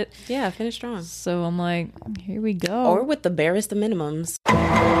finish it. Yeah, finish strong. So I'm like, here we go. Or with the barest of minimums.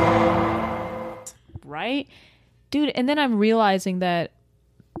 Right? Dude, and then I'm realizing that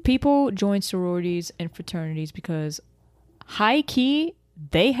people join sororities and fraternities because high key,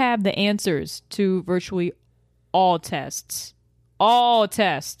 they have the answers to virtually all tests.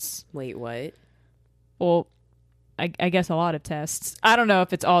 Wait, what? Well, I guess a lot of tests. I don't know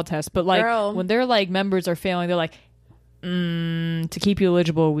if it's all tests, but like when their like members are failing, they're like, to keep you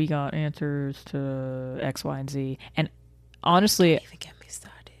eligible, we got answers to X, Y, and Z. And honestly, Don't even get me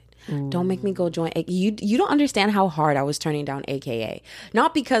started. Don't make me go join. You don't understand how hard I was turning down AKA.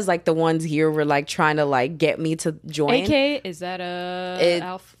 Not because like the ones here were like trying to like get me to join. AK, is that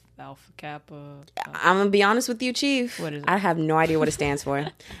Alpha Kappa? I'm gonna be honest with you, Chief. What is it? I have no idea what it stands for.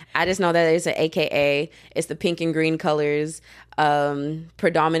 I just know that it's an AKA. It's the pink and green colors.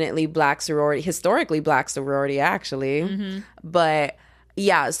 Predominantly black sorority, historically black sorority, actually. But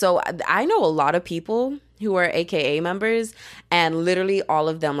yeah, so I know a lot of people who are AKA members, and literally all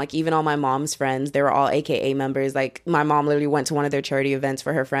of them, like even all my mom's friends, they were all AKA members. Like my mom literally went to one of their charity events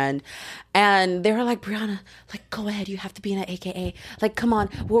for her friend, and they were like, Brianna, like go ahead, you have to be in an AKA. Like come on,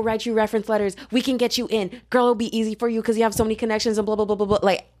 we'll write you reference letters, we can get you in. Girl, it'll be easy for you because you have so many connections and blah blah blah blah blah.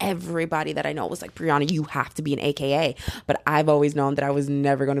 Like everybody that I know was like, Brianna, you have to be an AKA. But I've always known that I was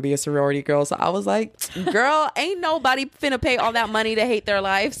never going to be a sorority girl, so I was like, girl, ain't nobody finna pay all that money to hate their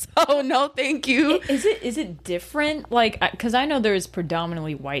life, so no thank you. Is it different? Like, because I know there's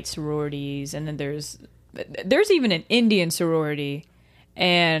predominantly white sororities, and then there's even an Indian sorority,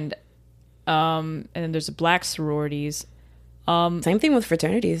 and then there's black sororities. Same thing with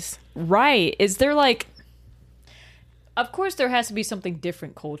fraternities. Right. Is there like, of course there has to be something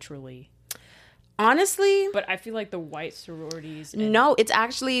different culturally. Honestly, But I feel like the white sororities. no, it's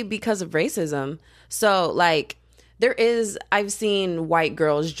actually because of racism. So like I've seen white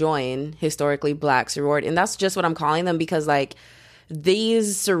girls join historically black sorority, and that's just what I'm calling them because like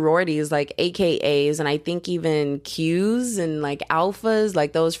these sororities, like AKAs, and I think even Qs and like alphas,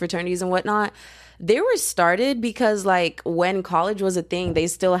 like those fraternities and whatnot, they were started because like when college was a thing, they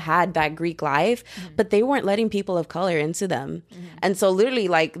still had that Greek life, but they weren't letting people of color into them. And so literally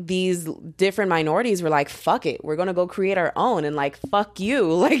like these different minorities were like, fuck it, we're gonna go create our own, and like fuck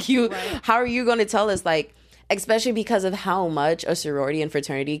you. Like how are you gonna tell us, like, especially because of how much a sorority and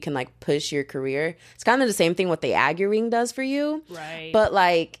fraternity can like push your career. It's kind of the same thing what the Aggie Ring does for you. Right. But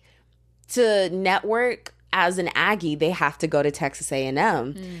like to network as an Aggie, they have to go to Texas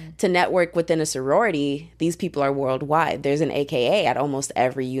A&M. To network within a sorority, these people are worldwide. There's an AKA at almost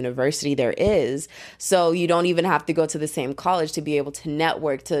every university there is. So you don't even have to go to the same college to be able to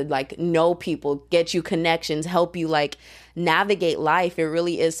network, to like know people, get you connections, help you like navigate life. It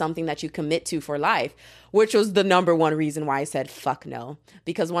really is something that you commit to for life, which was the number one reason why I said fuck no.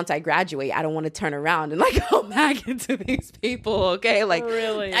 Because once I graduate, I don't want to turn around and like go back into these people, okay? Like,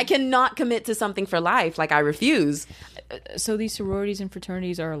 Really? I cannot commit to something for life. Like, I refuse. So these sororities and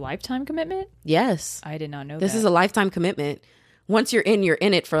fraternities are a lifetime commitment? Yes. I did not know This that. is a lifetime commitment. Once you're in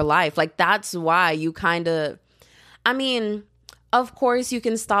it for life. Like, that's why you kind of, I mean, of course you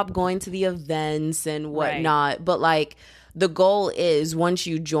can stop going to the events and whatnot, but like, the goal is once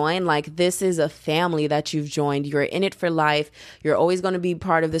you join, like this is a family that you've joined. You're in it for life. You're always going to be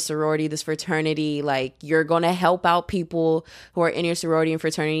part of the sorority, this fraternity. Like you're going to help out people who are in your sorority and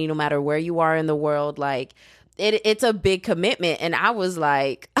fraternity, no matter where you are in the world. Like it's a big commitment. And I was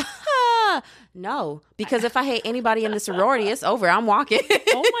like, no, because if I hate anybody in the sorority, it's over. I'm walking.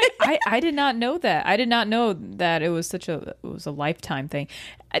 Oh my! I did not know that. I did not know that it was a lifetime thing.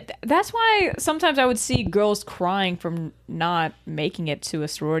 That's why sometimes I would see girls crying from not making it to a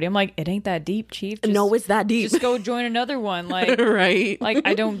sorority. I'm like, it ain't that deep, Chief. No, it's that deep. Just go join another one. Like, right? Like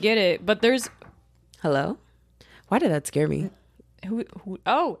I don't get it. But there's Hello. Why did that scare me? who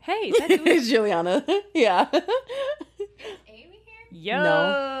oh, hey, that's It's Juliana. Yeah. yo.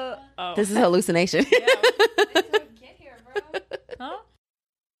 No. Oh. This is hallucination. Huh?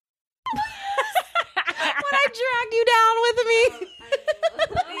 When I dragged you down with me.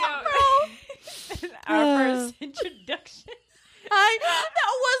 Our first introduction. That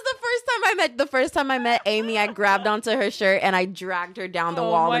was the first time I met Amy. I grabbed onto her shirt and I dragged her down the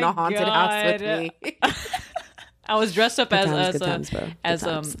wall in my a haunted house with me. I was dressed up Good as times, bro. Good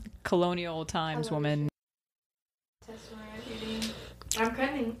times. colonial times woman. I'm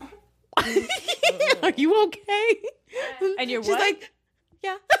cutting. Are you okay? And you're She's what? like,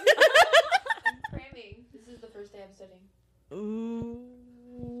 yeah. I'm cramming. This is the first day I'm studying.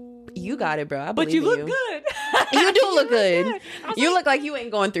 You got it, bro. I But believe you in look good. You do look good. I was You look like you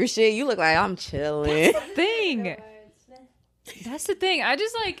ain't going through shit. You look like I'm chilling. thing. That's the thing. I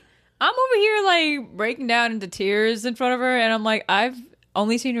just like I'm over here like breaking down into tears in front of her, and I'm like, I've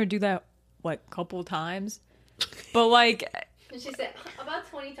only seen her do that what couple times, but like And she said about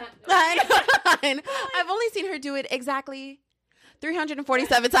 20 times. I've only seen her do it exactly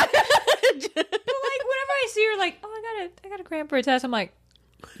 347 times. But like whenever I see her, like, oh, I got to cram for a test. I'm like,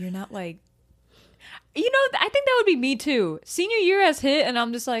 you're not like, I think that would be me too. Senior year has hit, and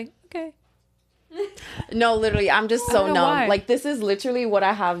I'm just like, okay, No, literally, I'm just so know numb. why. Like, this is literally what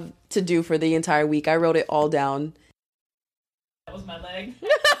I have to do for the entire week. I wrote it all down. That was my leg.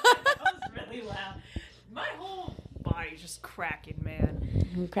 That was really loud. My whole body's just cracking,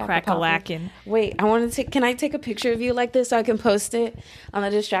 man. Crack-a-lacking. Wait, I want to take. Can I take a picture of you like this so I can post it on the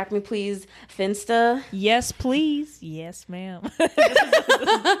Distract Me Please Finsta? Yes, please. Yes, ma'am. We're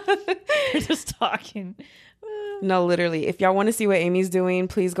just talking. No, literally. If y'all want to see what Amy's doing,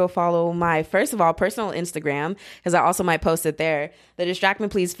 please go follow my, first of all, personal Instagram, because I also might post it there. The Distract Me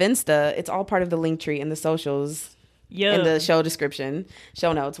Please Finsta. It's all part of the link tree in the socials. Yeah. In the show description,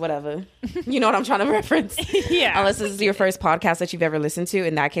 show notes, whatever. You know what I'm trying to reference. Yeah. Unless this is your first podcast that you've ever listened to.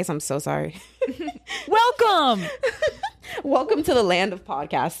 In that case, I'm so sorry. Welcome. Welcome to the land of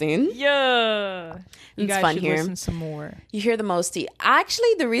podcasting. Yeah. You It's guys fun should here. listen some more. You hear the most tea.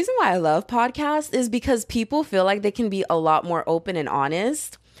 Actually, the reason why I love podcasts is because people feel like they can be a lot more open and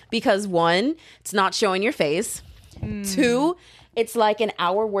honest. Because one, it's not showing your face. Two, it's like an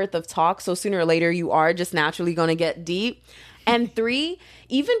hour worth of talk. So sooner or later, you are just naturally going to get deep. And three,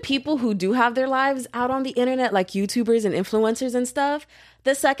 even people who do have their lives out on the internet, like YouTubers and influencers and stuff,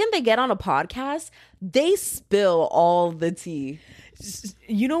 the second they get on a podcast, they spill all the tea.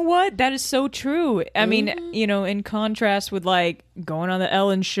 You know what? That is so true. I mean, you know, in contrast with like going on the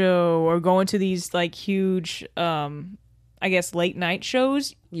Ellen show or going to these like huge, I guess, late night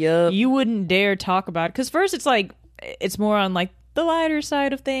shows, Yup. you wouldn't dare talk about it. Because first it's like, it's more on like the lighter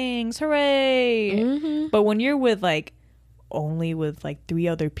side of things. Hooray. But when you're with like, only with like 3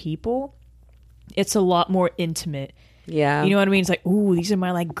 other people, it's a lot more intimate. Yeah. You know what I mean? It's like, ooh, these are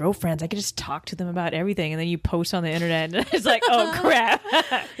my like girlfriends. I could just talk to them about everything. And then you post on the internet and it's like, oh crap.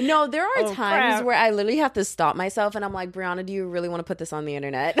 No, there are times crap. where I literally have to stop myself and I'm like, Brianna, do you really want to put this on the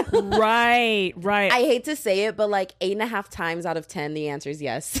internet? Right. I hate to say it, but like 8.5 times out of 10, the answer is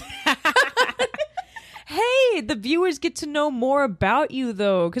yes. Hey, the viewers get to know more about you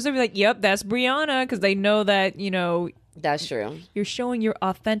though. Because they'll be like, yep, that's Brianna. Because they know that, you know, That's true. you're showing your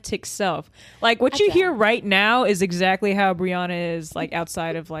authentic self. Like what you hear right now is exactly how Brianna is like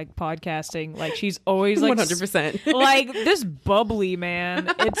outside of like podcasting. Like she's always like 100%. like this bubbly, man.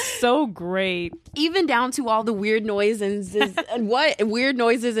 It's so great. Even down to all the weird noises and what weird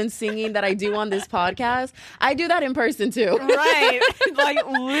noises and singing that I do on this podcast. I do that in person too. Right. Like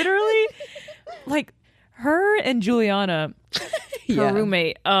literally like her and Juliana, her Yeah.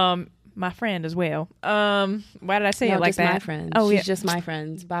 roommate, my friend as well. Why did I say No, it like just that? my friend. Oh, She's yeah. just my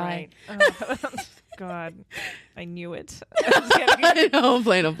friend. Bye. Right. God, I knew it. I'm just kidding. No, I'm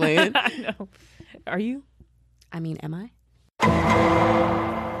playing. I know. Are you? I mean, am I?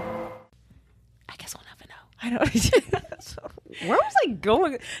 I guess we'll never know. I don't. Where was I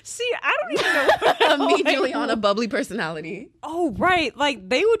going? See, I don't even know. Me, Juliana, bubbly personality. Oh, right. Like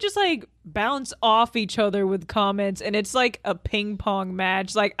they would just like bounce off each other with comments, and it's like a ping pong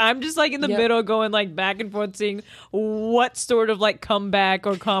match. Like I'm just like in the Yep. middle going like back and forth, seeing what sort of like comeback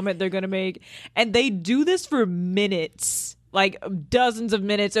or comment they're gonna make, and they do this for minutes. Like dozens of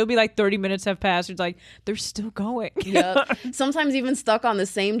minutes. It'll be like 30 minutes have passed. It's like they're still going. Yep. Sometimes even stuck on the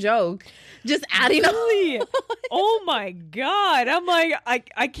same joke. Just adding up. Really? Oh my god. I'm like,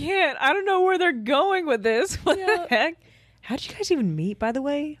 I can't. I don't know where they're going with this. What the heck? How did you guys even meet, by the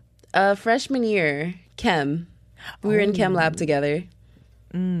way? Freshman year, chem. We were in chem lab together.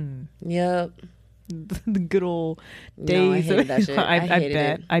 Yep. The good old days. No, I hated that shit. I hated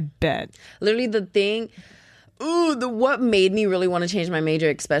bet. it. I bet. Literally the thing. What made me really want to change my major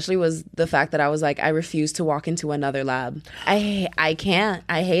especially was the fact that I was like, I refuse to walk into another lab. I can't.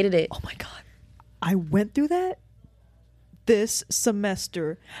 I hated it. Oh my god. I went through that this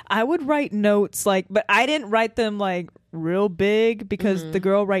semester. I would write notes like, but I didn't write them like real big because the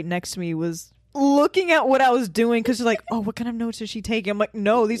girl right next to me was looking at what I was doing because she's like, oh, what kind of notes is she taking? I'm like,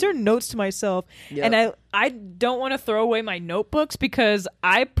 no, these are notes to myself. Yep. And I don't want to throw away my notebooks because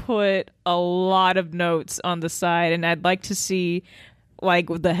I put a lot of notes on the side and I'd like to see like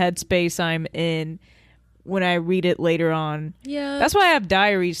the headspace I'm in when I read it later on. Yeah. That's why I have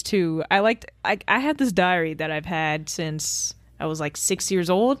diaries too. I had this diary that I've had since I was like 6 years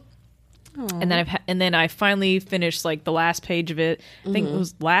old. And then I finally finished like the last page of it. I think it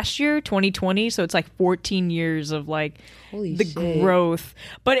was last year, 2020. So it's like 14 years of like Holy the shit. growth.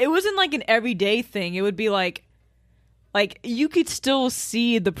 But it wasn't like an everyday thing. It would be like you could still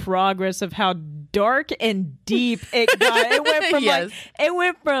see the progress of how dark and deep it got. It went from Yes.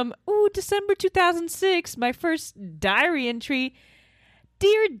 December 2006, my first diary entry.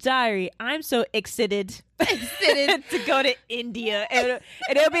 Dear diary, I'm so excited to go to India. And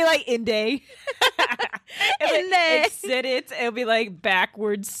it'll be like Inday. It said it. It'll be like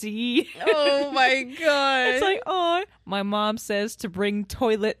backward C. Oh my god! It's like, oh, my mom says to bring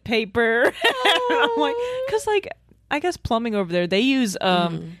toilet paper. I'm like, because like I guess plumbing over there, they use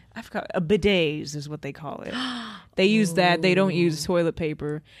I forgot, bidets is what they call it. They use that. They don't use toilet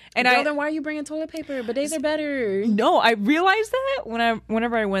paper. And Girl, then why are you bringing toilet paper? Bidets are better. No, I realized that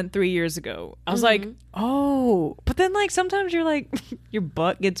whenever I went 3 years ago. I was like, oh, but then like sometimes you're like your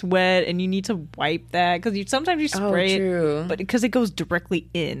butt gets wet and you need to wipe that because sometimes you spray it, but because it goes directly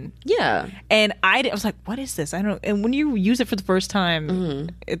in. Yeah. And I was like, what is this? I don't. And when you use it for the first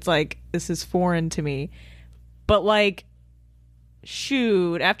time, it's like this is foreign to me. But like,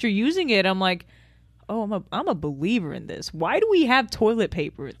 shoot, after using it, I'm like, oh, I'm a believer in this. Why do we have toilet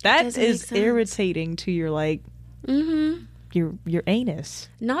paper? That is irritating to your like your anus.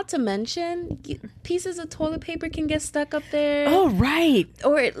 Not to mention, pieces of toilet paper can get stuck up there. Oh, right.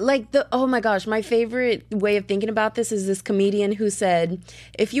 Or like oh my gosh, my favorite way of thinking about this is this comedian who said,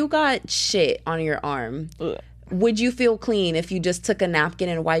 if you got shit on your arm, would you feel clean if you just took a napkin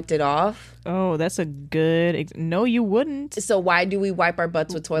and wiped it off? Oh, that's a good... No, you wouldn't. So why do we wipe our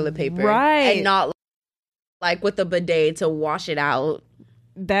butts with toilet paper? Right. And not like with a bidet to wash it out.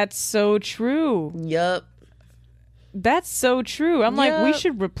 That's so true. Yup. That's so true. I'm like, we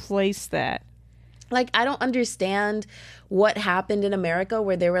should replace that. Like, I don't understand what happened in America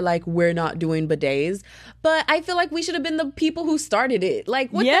where they were like, we're not doing bidets. But I feel like we should have been the people who started it.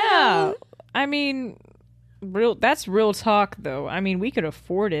 Like, what the hell? I mean... That's real talk though. I mean, we could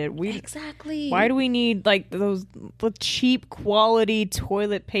afford it. Exactly. Why do we need like the cheap quality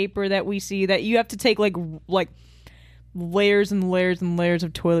toilet paper that we see that you have to take like layers and layers and layers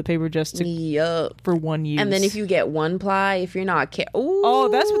of toilet paper just to for one use. And then if you get one ply, if you're not oh,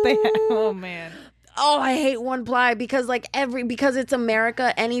 that's what they have. Oh man. Oh, I hate one ply because because it's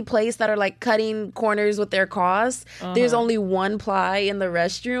America, any place that are like cutting corners with their costs, there's only one ply in the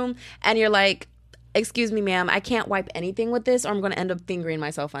restroom and you're like, excuse me, ma'am, I can't wipe anything with this or I'm going to end up fingering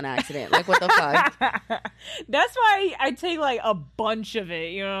myself on accident. Like, what the fuck? That's why I take like a bunch of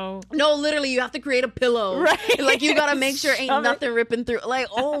it, you know? No, literally, you have to create a pillow. Right. Like, you got to make sure ain't nothing ripping through. Like,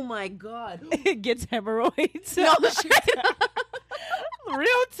 oh my God. It gets hemorrhoids. No, straight up. Real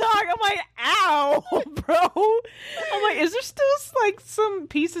talk. I'm like, ow, bro. I'm like, is there still like some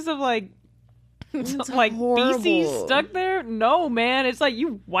pieces of like like feces stuck there? No, man. It's like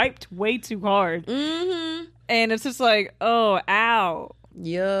you wiped way too hard. And it's just like, oh, ow.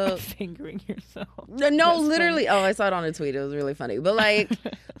 Yup. Fingering yourself. No, that's literally. Funny. Oh, I saw it on a tweet. It was really funny. But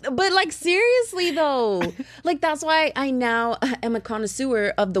like, seriously though, like that's why I now am a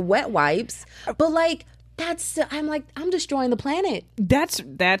connoisseur of the wet wipes. But like, I'm destroying the planet.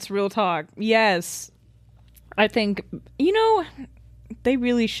 That's real talk. Yes. I think, they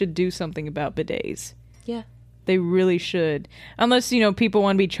really should do something about bidets. Yeah. They really should. Unless, people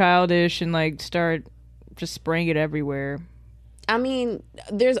want to be childish and like start just spraying it everywhere. I mean,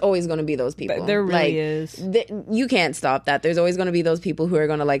 there's always going to be those people. There really is. You can't stop that. There's always going to be those people who are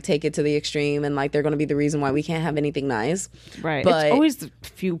going to like take it to the extreme and like they're going to be the reason why we can't have anything nice. Right. But it's always the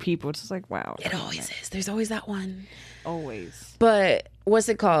few people. It's just like, wow. It always is. There's always that one. Always. But what's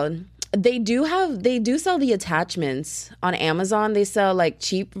it called? They do sell the attachments on Amazon. They sell like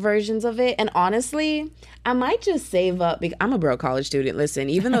cheap versions of it. And honestly, I might just save up. I'm a broke college student. Listen,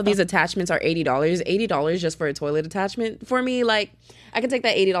 even though these attachments are $80 just for a toilet attachment, for me, like I could take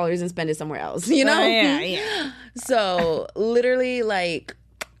that $80 and spend it somewhere else, Yeah. So literally like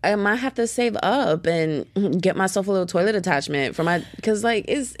I might have to save up and get myself a little toilet attachment because like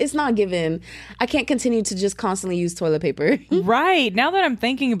it's not given. I can't continue to just constantly use toilet paper. Right. Now that I'm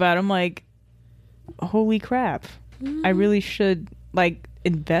thinking about it, I'm like, holy crap. I really should like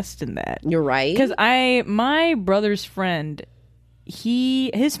invest in that. You're right. Because my brother's friend,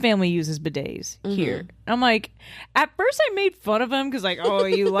 his family uses bidets here. I'm like, at first I made fun of him because like, oh,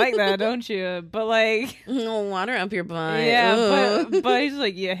 you like that, don't you? But like, no water up your butt. Yeah, but he's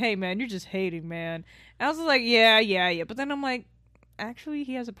like, yeah, hey man, you're just hating, man. And I was like, yeah. But then I'm like, actually,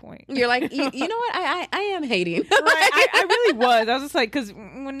 he has a point. You're like, you know what? I am hating. Right, I really was. I was just like, because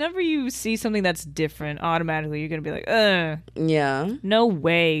whenever you see something that's different, automatically you're gonna be like, yeah, no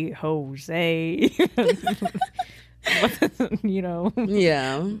way, Jose.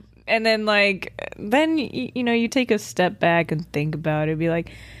 Yeah. And then you take a step back and think about it, be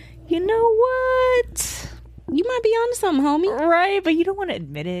like, you know what, you might be onto something, homie. Right, but you don't want to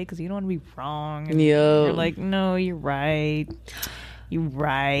admit it because you don't want to be wrong. And you're like, no, you're right.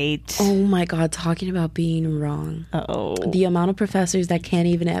 Oh my God, talking about being wrong. The amount of professors that can't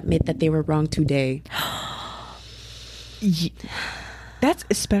even admit that they were wrong today. That's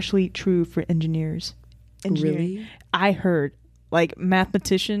especially true for engineers. engineering. Really? I heard like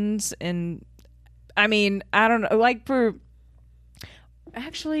mathematicians and I mean, I don't know, like for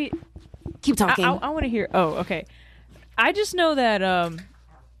actually Keep talking. I want to hear. Oh, okay. I just know that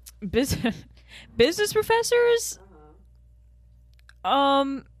business professors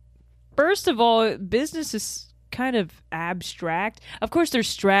first of all, business is kind of abstract. Of course there's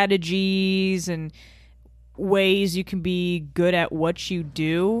strategies and ways you can be good at what you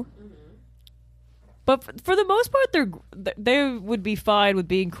do. But for the most part they would be fine with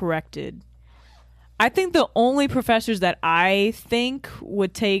being corrected. I think the only professors that I think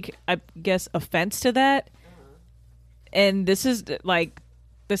would take, I guess, offense to that, and this is,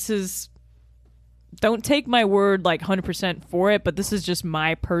 don't take my word like 100% for it, but this is just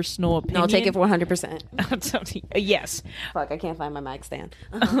my personal opinion. No, take it for 100%. Yes. Fuck, I can't find my mic stand.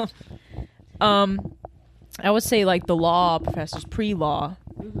 I would say like the law professors, pre-law,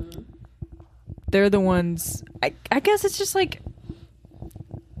 they're the ones, I guess it's just like,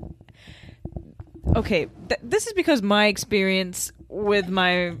 okay, this is because my experience with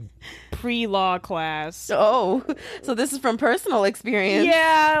my pre-law class. Oh, so this is from personal experience.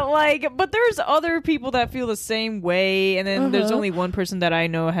 Yeah, like, but there's other people that feel the same way, and then there's only one person that I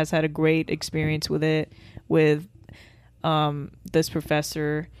know has had a great experience with it, with this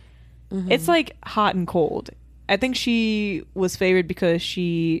professor. It's like hot and cold. I think she was favored because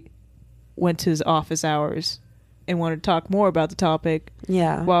she went to his office hours and wanted to talk more about the topic.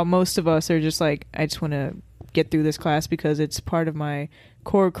 Yeah. While most of us are just like, I just want to get through this class because it's part of my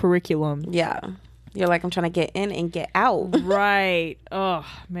core curriculum. Yeah. You're like, I'm trying to get in and get out. Right. Oh,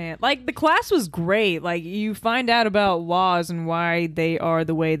 man. Like, the class was great. Like, you find out about laws and why they are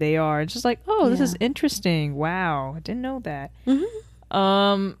the way they are. It's just like, oh, this is interesting. Wow. I didn't know that.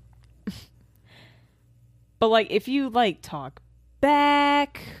 But, like, if you, like, talk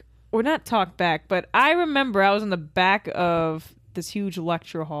back, or not talk back, but I remember I was in the back of this huge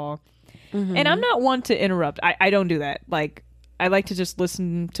lecture hall, and I'm not one to interrupt. I don't do that. Like, I like to just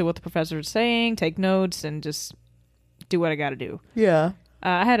listen to what the professor is saying, take notes, and just do what I gotta do. Yeah.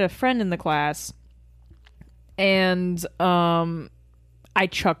 I had a friend in the class, and I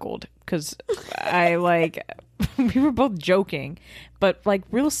chuckled because I, like, we were both joking, but, like,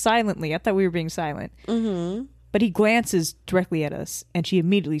 real silently. I thought we were being silent. But he glances directly at us, and she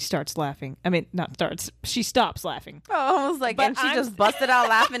immediately starts laughing. I mean, not starts. She stops laughing. Oh, I was like, But and she just busted out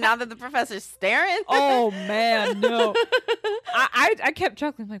laughing now that the professor's staring. Oh, man, no. I kept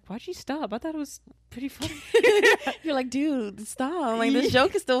chuckling. I'm like, why'd she stop? I thought it was pretty funny. You're like, dude, stop. Like, this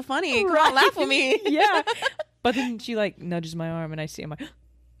joke is still funny. Come on, laugh with me. Yeah. But then she, like, nudges my arm, and I see him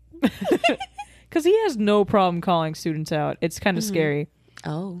like... Because he has no problem calling students out. It's kind of scary.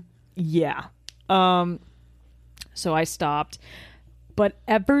 Oh. Yeah. So I stopped. But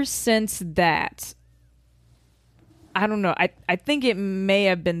ever since that, I don't know. I think it may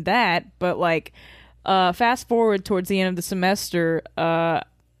have been that, but like fast forward towards the end of the semester,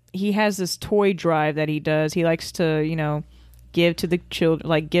 he has this toy drive that he does. He likes to, you know, give to the children,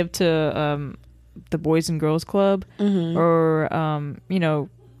 like give to the Boys and Girls Club, or you know,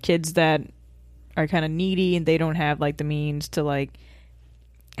 kids that are kind of needy and they don't have like the means to like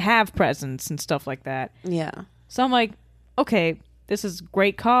have presents and stuff like that. Yeah. So I'm like, okay, this is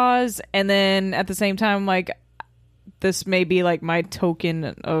great cause, and then at the same time, like, this may be like my token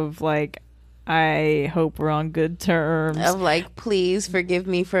of like, I hope we're on good terms. Of like, please forgive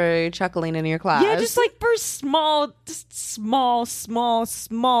me for chuckling in your class. Yeah, just like for small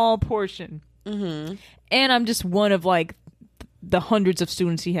portion. And I'm just one of like the hundreds of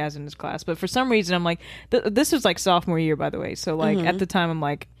students he has in his class. But for some reason, I'm like, this was like sophomore year, by the way. So like at the time, I'm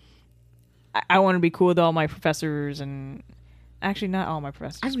like, I want to be cool with all my professors, and actually not all my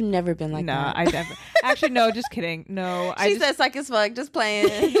professors. I've never been like that. I never. Actually, no, just kidding. No, She said psych as fuck, just playing.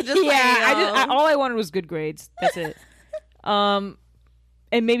 Just playing, yeah, y'all. all I wanted was good grades. That's it. And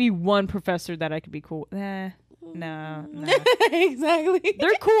maybe one professor that I could be cool with. No. Exactly.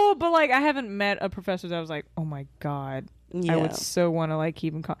 They're cool, but like I haven't met a professor that was like, oh my god, Yeah. I would so want to like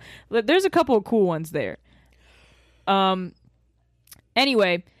keep in contact. There's a couple of cool ones there.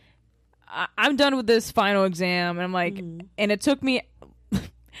 Anyway, I'm done with this final exam, and I'm like, and it took me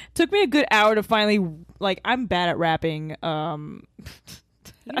a good hour to finally, like, I'm bad at rapping. You're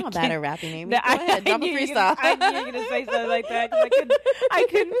not bad at rapping, Amy. Go I ahead, drop a knew you freestyle. I knew you were gonna say something like that because I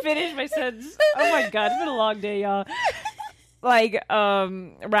couldn't finish my sentence. Oh my god, it's been a long day, y'all. Like,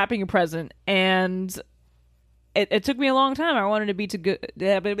 rapping a present, and it took me a long time. I wanted to be too good.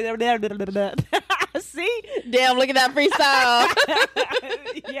 See? Damn, look at that freestyle.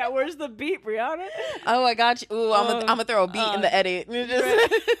 Yeah, where's the beat, Brianna? Oh, I got you. Ooh, I'm gonna throw a beat in the edit.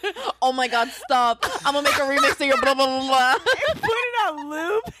 Just Oh my God, stop. I'm gonna make a remix of your blah, blah, blah, blah. Put it on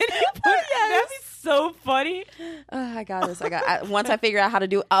loop. And that'd be so funny. I got this. Once I figure out how to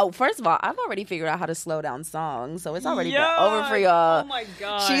do. First of all, I've already figured out how to slow down songs, so it's already been over for y'all. Oh my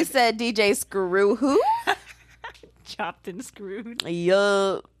God. She said, "DJ Screw who?" Chopped and screwed.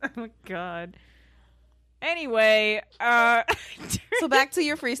 Yup. Oh my God. Anyway, So back to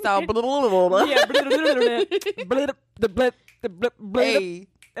your freestyle. Blah, blah, blah, blah. yeah. Hey,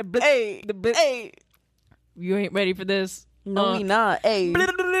 hey, hey. You ain't ready for this. No, we not. Hey,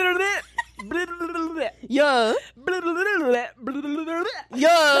 yeah, yeah.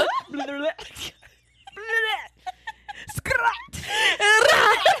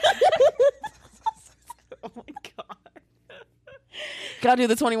 Oh my God. Gotta do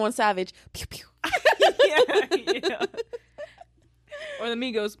the 21 Savage. Pew, pew. yeah. Or the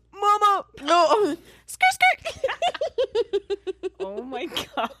Migos, Mama. No, skirt, skirt. Oh my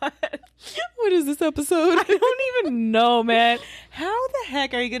God. What is this episode? I don't even know, man. How the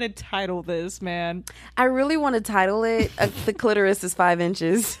heck are you gonna title this, man? I really want to title it "The Clitoris is 5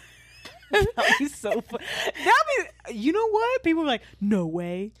 inches." That'd be so fun. You know what? People are like, no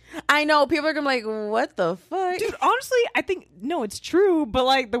way. I know people are gonna be like, "What the fuck?" Dude, honestly, I think, no, it's true, but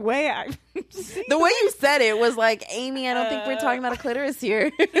like the way I see The way you said it was like, Amy, I don't think we're talking about a clitoris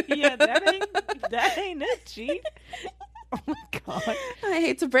here. yeah, that ain't it, G. Oh my God. I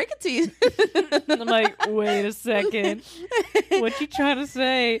hate to break it to you. I'm like, wait a second. What you trying to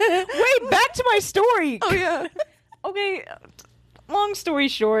say? Wait, back to my story. Oh yeah. Okay, long story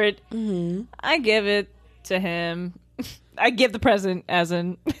short, Mm-hmm. I give it to him. I give the present as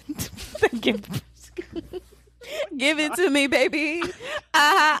in give Give it to me, baby.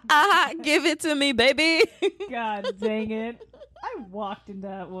 Give it to me, baby. God dang it. I walked in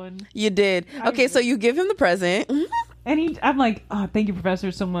that one. You did. Okay, so you give him the present. And I'm like, oh, thank you,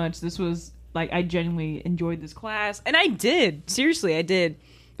 Professor, so much. This was, like, I genuinely enjoyed this class. And I did. Seriously, I did.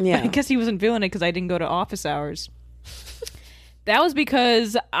 Yeah. I guess he wasn't feeling it because I didn't go to office hours. That was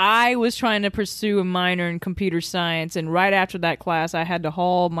because I was trying to pursue a minor in computer science. And right after that class, I had to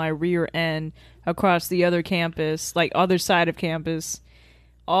haul my rear end across the other campus, like other side of campus,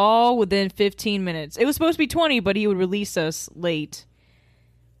 all within 15 minutes. It was supposed to be 20, but he would release us late.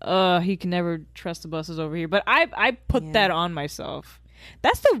 He can never trust the buses over here. But I put that on myself.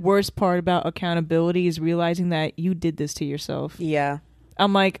 That's the worst part about accountability, is realizing that you did this to yourself. Yeah.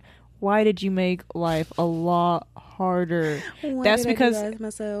 I'm like, why did you make life a lot harder? That's because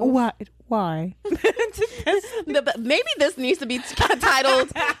myself. why? Maybe this needs to be titled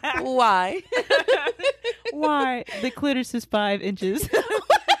 "Why." Why the clitoris is 5 inches?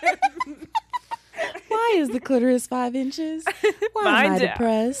 Why is the clitoris 5 inches? Why am I Mine's-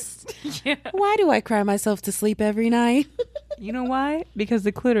 depressed? Yeah. Why do I cry myself to sleep every night? You know why? Because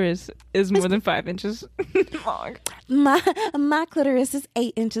the clitoris is more than 5 inches long. My clitoris is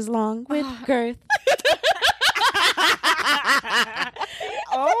 8 inches long with girth.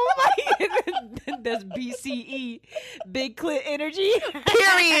 Oh my! That's BCE, big clit energy.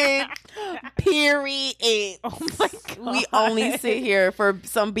 Period. Oh my God. We only sit here for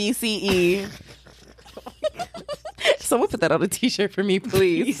some BCE. Someone put that on a t-shirt for me,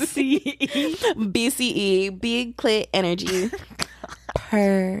 please. BCE. BCE, big clit energy.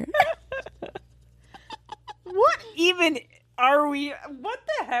 Purr. What even are we? What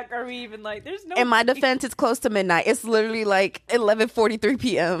the heck are we even like? There's no. In my defense, it's close to midnight. It's literally like 11:43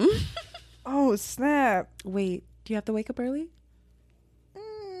 p.m. Oh snap! Wait, do you have to wake up early?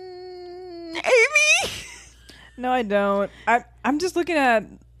 Amy. No, I don't. I'm just looking at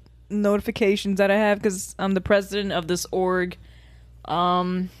notifications that I have because I'm the president of this org.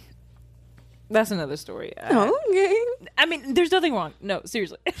 That's another story. Okay. I mean, there's nothing wrong. No,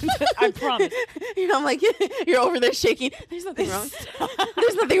 seriously. I promise. You know, I'm like, you're over there shaking. There's nothing wrong.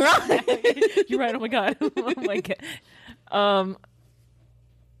 There's nothing wrong. You're right. Oh my God. Oh my God.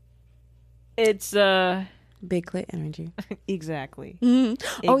 It's Big clit energy. exactly.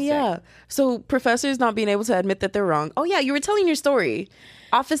 Mm-hmm. Oh, yeah. So professors not being able to admit that they're wrong. Oh, yeah. You were telling your story.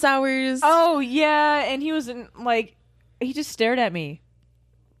 Office hours. Oh yeah, and he was he just stared at me.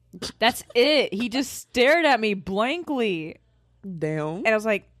 That's it. He just stared at me blankly. Damn. And I was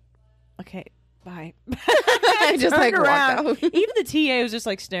like, okay, bye. I just like Turned walked out. Even the TA was just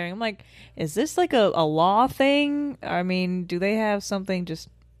like staring. I'm like, is this like a law thing? I mean, do they have something just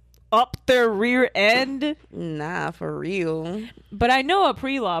up their rear end? Nah, for real. But I know a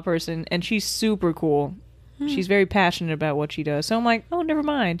pre-law person, and she's super cool. She's very passionate about what she does. So I'm like, oh, never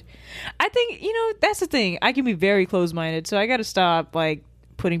mind. I think, that's the thing. I can be very closed-minded, so I got to stop, like,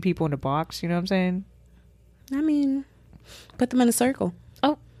 putting people in a box. You know what I'm saying? I mean, put them in a circle.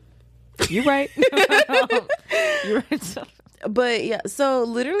 Oh. You're right. You're right. But yeah, so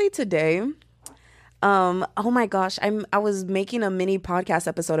literally today, oh my gosh, I was making a mini podcast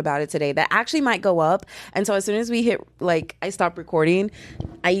episode about it today that actually might go up. And so as soon as we hit, like, I stop recording,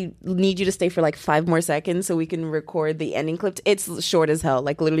 I need you to stay for like 5 more seconds so we can record the ending clip. It's short as hell,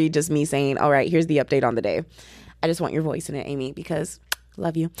 like literally just me saying, all right, here's the update on the day. I just want your voice in it, Amy, because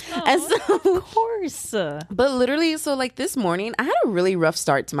love you. And so, Of course. but literally, so like this morning, I had a really rough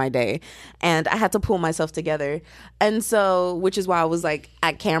start to my day and I had to pull myself together. And so, which is why I was like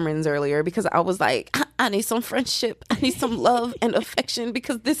at Cameron's earlier, because I was like, I need some friendship. I need some love and affection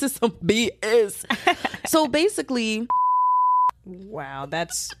because this is some BS. So basically, Wow,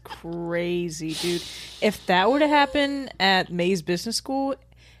 that's crazy, dude. If that were to happen at Mays Business School,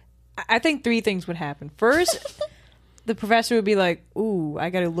 I think 3 things would happen. First, the professor would be like, ooh, I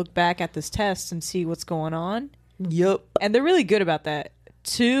got to look back at this test and see what's going on. yep. And they're really good about that.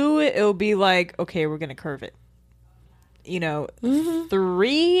 2, it'll be like, okay, we're going to curve it.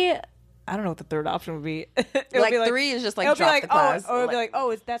 3, I don't know what the third option would be. It'll Like be 3 is just like it'll drop be like, the class. Oh, or it'll be like,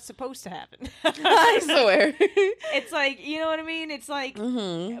 oh, that's supposed to happen. I swear. It's like, you know what I mean? It's like,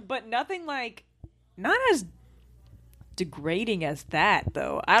 but nothing like, not as degrading as that,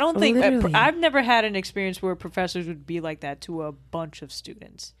 though. I don't think, Literally. I've never had an experience where professors would be like that to a bunch of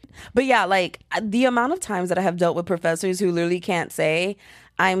students. But yeah, like the amount of times that I have dealt with professors who literally can't say,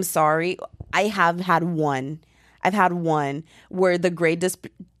 I'm sorry. I have had one. I've had one where the grade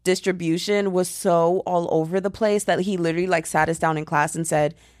distribution was so all over the place that he literally like sat us down in class and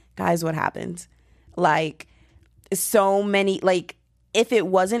said, guys, what happened? Like so many, like if it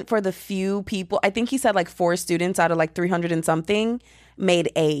wasn't for the few people, I think he said like 4 students out of like 300 and something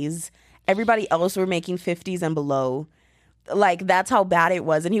made A's. Everybody else were making 50s and below. Like that's how bad it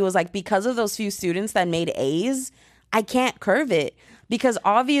was. And he was like, because of those few students that made A's, I can't curve it. Because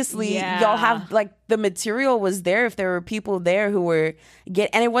obviously y'all have like the material was there if there were people there who were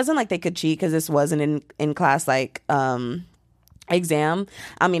and it wasn't like they could cheat because this wasn't in class like exam.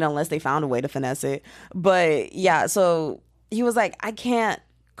 I mean, unless they found a way to finesse it. But yeah, so he was like, I can't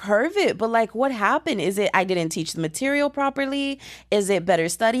curve it, but like what happened? Is it I didn't teach the material properly? Is it better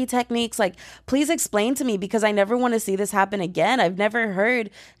study techniques? Like please explain to me because I never want to see this happen again. I've never heard,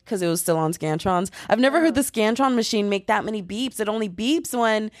 because it was still on Scantrons, I've never heard the Scantron machine make that many beeps. It only beeps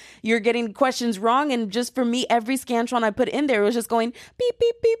when you're getting questions wrong, and just for me, every Scantron I put in there was just going beep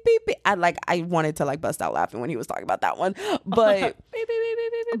beep beep beep beep. I wanted to like bust out laughing when he was talking about that one, but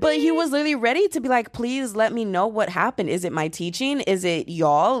but he was literally ready to be like, please let me know what happened. Is it my teaching? Is it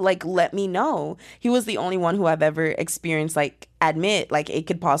y'all? Like, let me know. He was the only one who I've ever experienced, like, admit, like, it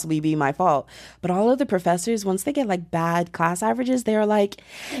could possibly be my fault. But all of the professors, once they get, like, bad class averages, they're like,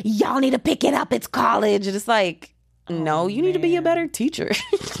 y'all need to pick it up. It's college. And it's like, no, you need to be a better teacher.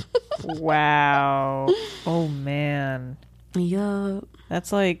 Wow. Oh, man. Yup.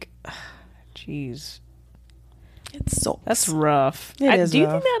 That's like, jeez. It's so That's rough. It is Do you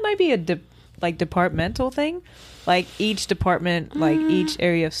rough. think that might be a departmental thing? Like each department, like each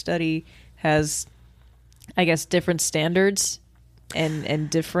area of study has, I guess, different standards and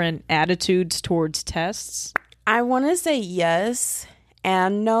different attitudes towards tests. I want to say yes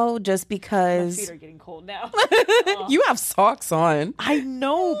and no, just My because feet are getting cold now. you have socks on. I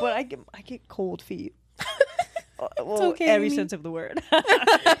know, but I get cold feet. Well, okay, every Amy. sense of the word.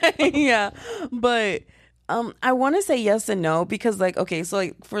 Yeah, but I want to say yes and no because like, okay, so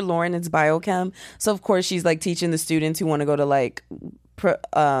like for Lauren it's biochem, so of course she's like teaching the students who want to go to like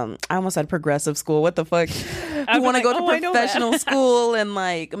I almost said progressive school, what the fuck, who want to go to professional school and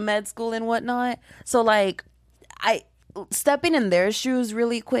like med school and whatnot. So like I stepping in their shoes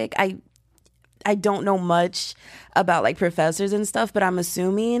really quick, I don't know much about like professors and stuff, but I'm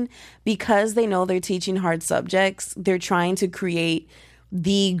assuming because they know they're teaching hard subjects, they're trying to create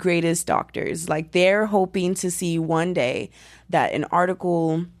the greatest doctors. Like they're hoping to see one day that an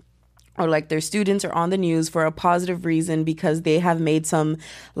article or like their students are on the news for a positive reason because they have made some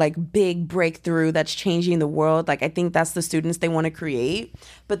like big breakthrough that's changing the world. Like I think that's the students they want to create,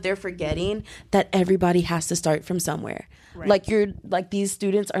 but they're forgetting that everybody has to start from somewhere. Right. Like these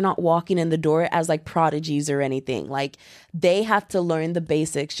students are not walking in the door as like prodigies or anything. Like they have to learn the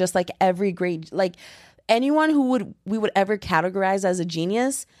basics, just like every grade, like anyone who we would ever categorize as a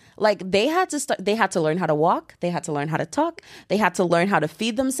genius, like they had to learn how to walk, they had to learn how to talk, they had to learn how to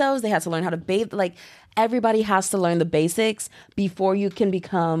feed themselves, they had to learn how to bathe. Like everybody has to learn the basics before you can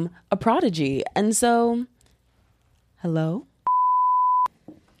become a prodigy. And so, hello?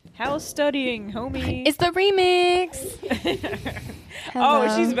 How's studying, homie? It's the remix.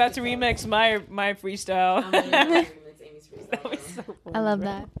 Oh, she's about to remix my freestyle. I love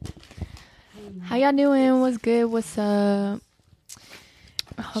that. How y'all doing? What's good? What's up?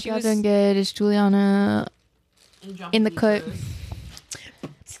 I hope y'all doing good. It's Juliana in the cut.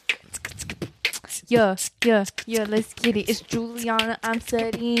 Yeah, let's get it. It's Juliana. I'm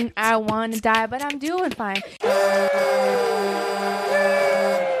studying. I want to die, but I'm doing fine.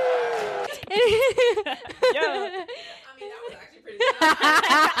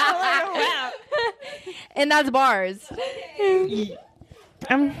 And that's bars.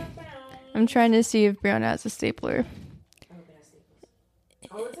 I'm trying to see if Brianna has a stapler.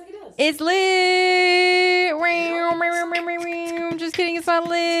 It's lit. Just kidding, it's not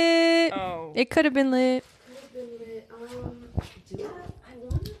lit. Oh. It could have been lit.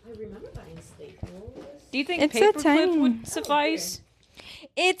 Do you think It's a paperclip tiny- would suffice?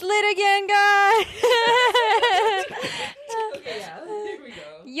 It's lit again, guys.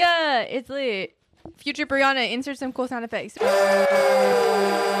 Yeah, it's lit. Future Brianna, insert some cool sound effects.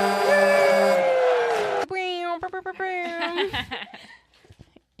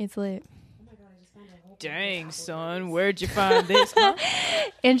 It's lit. Dang, son, where'd you find this? Huh?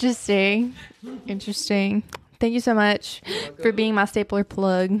 Interesting. Thank you so much for being my stapler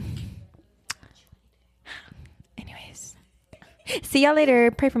plug. Anyways, see y'all later.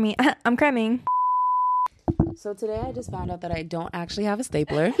 Pray for me. I'm cramming. So today I just found out that I don't actually have a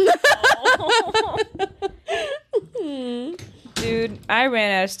stapler. Dude, I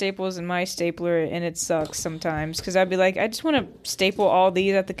ran out of staples in my stapler, and it sucks sometimes because I'd be like, I just want to staple all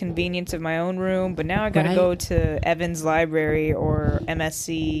these at the convenience of my own room, but now I gotta go to Evans Library or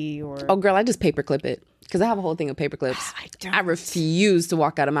MSC or. Oh, girl, I just paperclip it because I have a whole thing of paper clips. I refuse to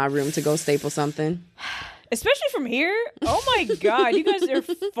walk out of my room to go staple something. Especially from here. Oh my god, you guys are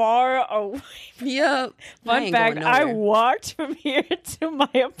far away. Yep. Fun fact, I walked from here to my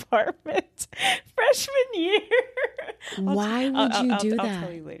apartment freshman year. Why would you do that? I'll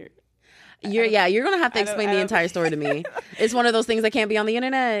tell you later. You're gonna have to explain the entire story to me. It's one of those things that can't be on the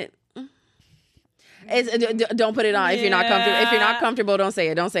internet. Don't put it on if you're not comfortable. If you're not comfortable, don't say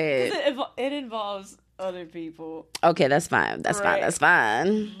it. Don't say it. It involves other people. Okay, that's fine. That's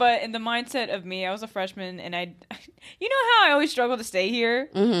fine. But in the mindset of me, I was a freshman, and you know how I always struggle to stay here.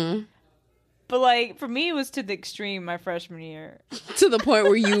 Mm-hmm. But like for me, it was to the extreme my freshman year. To the point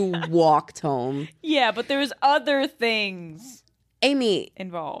where you walked home. Yeah, but there was other things. Amy,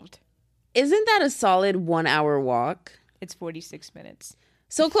 involved. Isn't that a solid 1 hour walk? It's 46 minutes.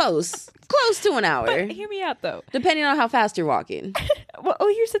 So close to an hour. But hear me out though. Depending on how fast you're walking. Well,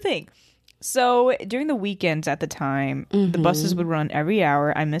 here's the thing. So during the weekends at the time, the buses would run every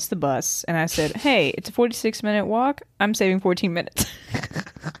hour. I missed the bus, and I said, "Hey, it's a 46-minute walk. I'm saving 14 minutes."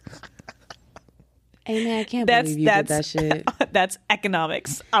 Hey man, I can't believe you did that shit. That's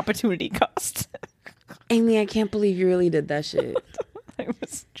economics, opportunity cost. Amy, I can't believe you really did that shit. I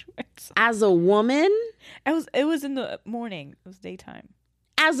was as a woman. It was in the morning. It was daytime.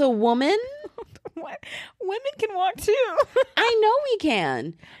 As a woman. What? Women can walk too. I know we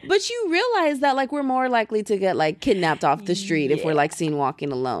can, but you realize that like we're more likely to get like kidnapped off the street if we're like seen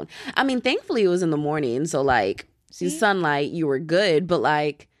walking alone. I mean, thankfully it was in the morning, so like the sunlight, you were good. But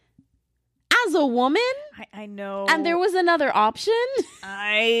like as a woman, I know, and there was another option.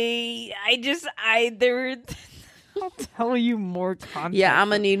 I'll tell you more context. Yeah, I'm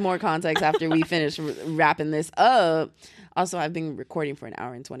gonna need more context after we finish wrapping this up. Also, I've been recording for an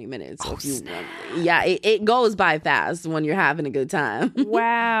hour and 20 minutes. So it goes by fast when you're having a good time.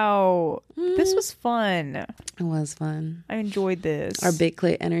 Wow. This was fun. It was fun. I enjoyed this. Our big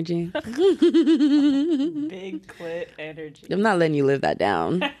clit energy. Big clit energy. I'm not letting you live that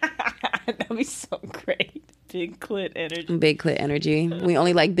down. That'd be so great. Big clit energy. Big clit energy. We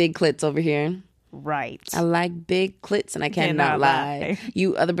only like big clits over here. Right. I like big clits and I cannot lie.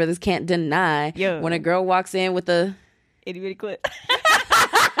 You other brothers can't deny. Yo. When a girl walks in with a itty bitty clit.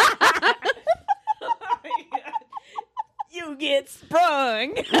 You get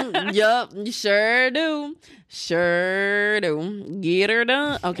sprung. Yup, sure do. Get her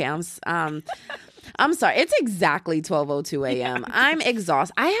done. Okay, I'm sorry. It's exactly 12:02 a.m. I'm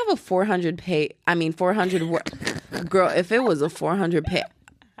exhausted. I have a 400 word. Girl, if it was a 400 page,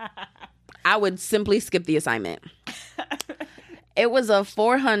 I would simply skip the assignment. It was a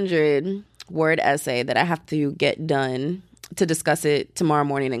 400 word essay that I have to get done to discuss it tomorrow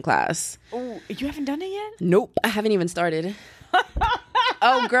morning in class. Oh, you haven't done it yet? Nope, I haven't even started.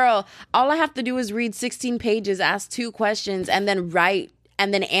 Oh, girl, all I have to do is read 16 pages, ask 2 questions, and then write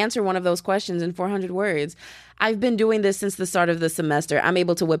and then answer one of those questions in 400 words. I've been doing this since the start of the semester. I'm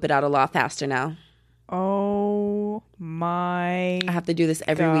able to whip it out a lot faster now. Oh my! I have to do this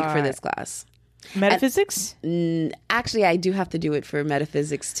every week for this class. Metaphysics? Actually, I do have to do it for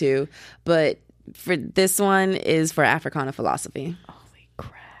metaphysics too, but for this one is for Africana philosophy. Holy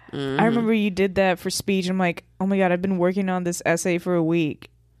crap. I remember you did that for speech. I'm like, oh my God, I've been working on this essay for a week.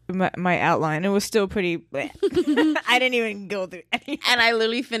 My outline. It was still pretty. I didn't even go through any. And I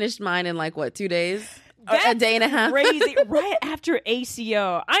literally finished mine in like, what, 2 days? A day and a half? Crazy. Right after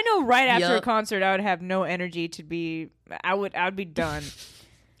ACO. I know right after a concert, I would have no energy to be. I would be done.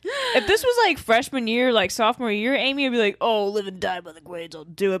 If this was like freshman year, like sophomore year, Amy would be like, "Oh, live and die by the grades. I'll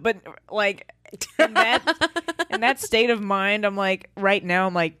do it." But like in that state of mind, I'm like, right now,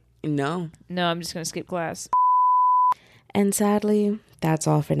 I'm like, no, I'm just gonna skip class. And sadly, that's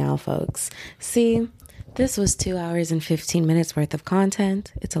all for now, folks. See, this was 2 hours and 15 minutes worth of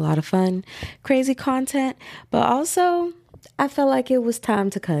content. It's a lot of fun, crazy content, but also I felt like it was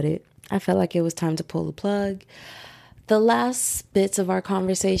time to cut it. I felt like it was time to pull the plug. The last bits of our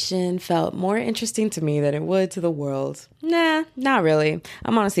conversation felt more interesting to me than it would to the world. Nah, not really.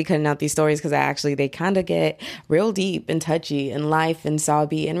 I'm honestly cutting out these stories because they kind of get real deep and touchy and life and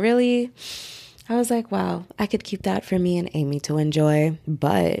sobby. And really, I was like, wow, I could keep that for me and Amy to enjoy.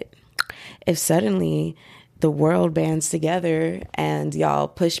 But if suddenly the world bands together and y'all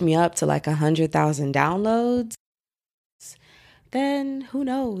push me up to like 100,000 downloads, then who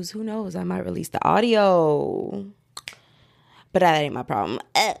knows? I might release the audio. But that ain't my problem.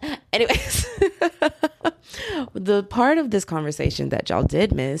 Anyways, the part of this conversation that y'all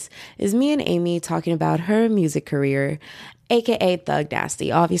did miss is me and Amy talking about her music career, aka Thug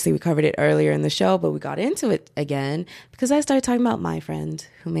Nasty. Obviously, we covered it earlier in the show, but we got into it again because I started talking about my friend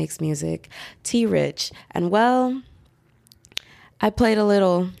who makes music, T Rich. And well, I played a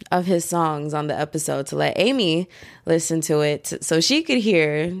little of his songs on the episode to let Amy listen to it so she could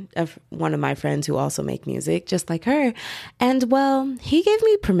hear of one of my friends who also make music just like her. And well, he gave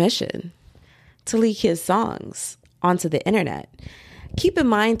me permission to leak his songs onto the internet. Keep in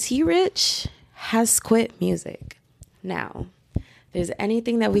mind, T Rich has quit music. Now, if there's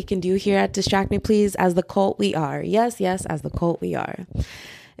anything that we can do here at Distract Me Please as the cult we are, yes, as the cult we are,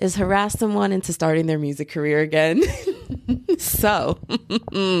 is harass someone into starting their music career again. So,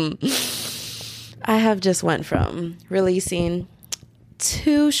 I have just went from releasing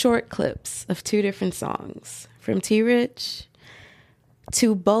 2 short clips of 2 different songs from T Rich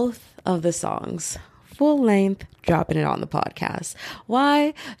to both of the songs, full length, dropping it on the podcast.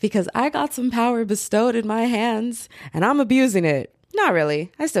 Why? Because I got some power bestowed in my hands and I'm abusing it. Not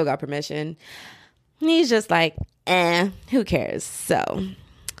really. I still got permission. He's just like, who cares? So,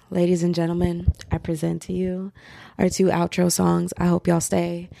 ladies and gentlemen, I present to you our 2 outro songs. I hope y'all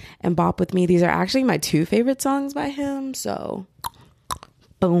stay and bop with me. These are actually my 2 favorite songs by him. So,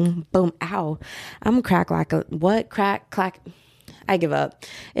 boom, boom, ow. I'm crack like a, what? Crack, clack. I give up.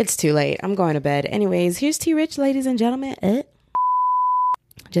 It's too late. I'm going to bed. Anyways, here's T Rich, ladies and gentlemen.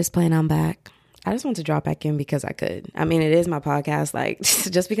 Just playing on back. I just want to drop back in because I could. I mean, it is my podcast. Like,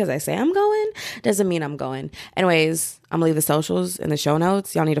 just because I say I'm going doesn't mean I'm going. Anyways, I'm going to leave the socials in the show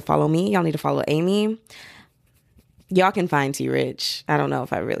notes. Y'all need to follow me. Y'all need to follow Amy. Y'all can find T Rich. I don't know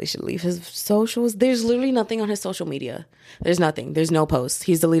if I really should leave his socials. There's literally nothing on his social media. There's nothing. There's no posts.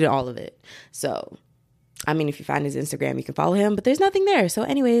 He's deleted all of it. So, I mean, if you find his Instagram, you can follow him. But there's nothing there. So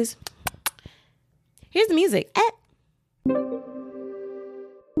anyways, here's the music.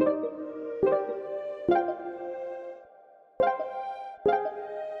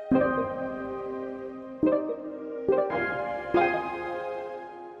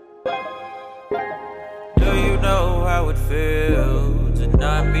 It feels to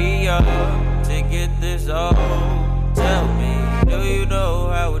not be up to get this old. Tell me, do you know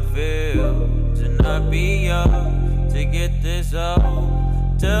how it feels to not be up to get this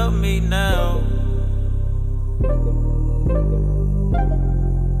old? Tell me now.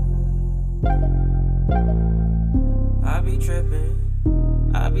 I be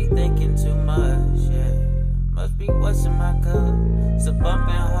tripping, I be thinking too much, yeah. Must be what's in my cup. So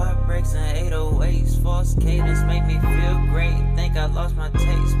bumping heartbreaks and 808s. False cadence make me feel great. Think I lost my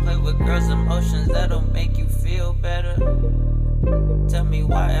taste. Play with girls' emotions, that'll make you feel better. Tell me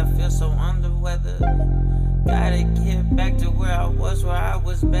why I feel so under weather. Gotta get back to where I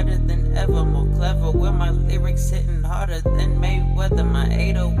was better than ever. More clever, where my lyrics hitting harder than Mayweather. My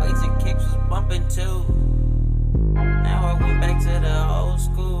 808s and kicks was bumping too. Now I went back to the old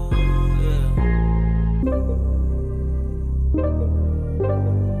school, yeah.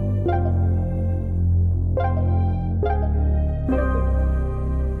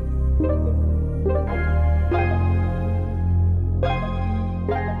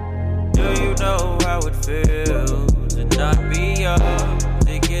 Do you know how it feels to not be up,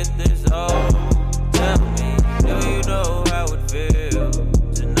 to get this old?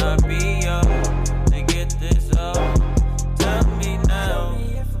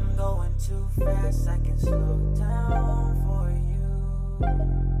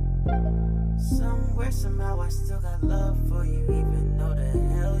 before you even know the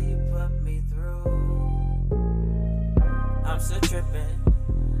hell you put me through. I'm still tripping,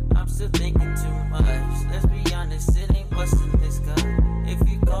 I'm still thinking too much. Let's be honest, it ain't what's in this cup. If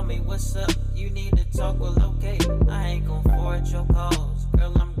you call me, what's up? You need to talk, well, okay. I ain't gon' forward your calls.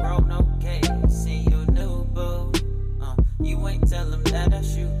 Girl, I'm grown, okay. See you new, boo. You ain't tell him that I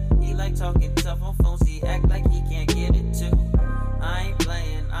shoot. He like talking tough on phones, he act like he can't get it too. I ain't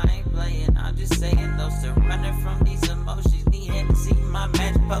playing, I'm just saying those to running from these emotions. Need to see my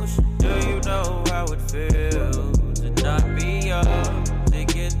magic potion. Do you know how it feels to not be young, to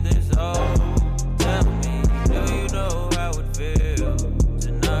get this old? Tell me, do you know how it feels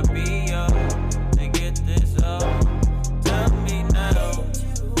to not be young, to get this old? Tell me now.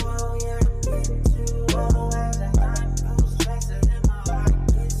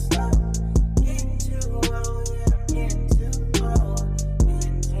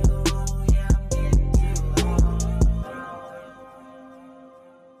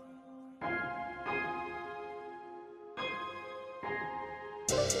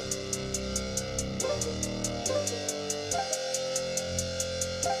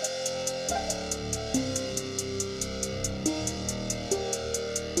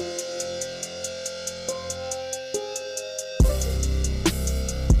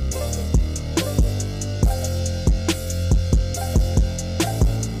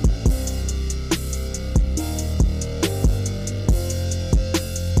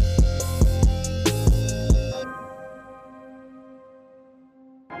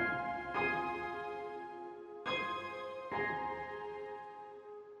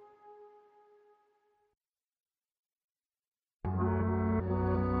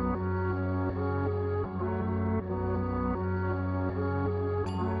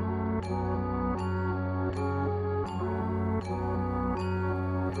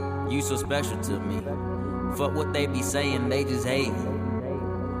 You so special to me. Fuck what they be saying, they just hating.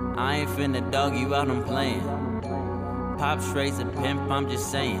 I ain't finna dog you out, I'm playing. Pop straight to pimp, I'm just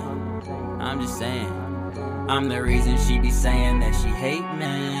saying. I'm the reason she be saying that she hate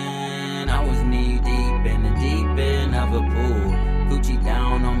man. I was knee deep in the deep end of a pool. Gucci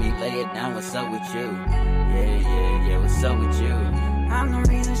down on me, lay it down, what's up with you? Yeah, what's up with you? I'm the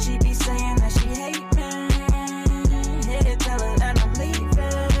reason she be saying that she hate man. Yeah, tell her that I'm leaving.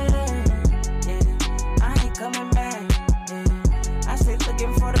 Coming back, yeah. I stay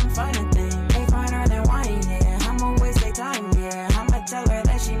looking for them finer things. They finer than wine, yeah. I'ma waste their time, yeah. I'ma tell her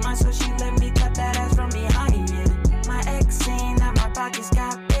that she mine, so she let me cut that ass from behind, yeah. My ex seen that my pockets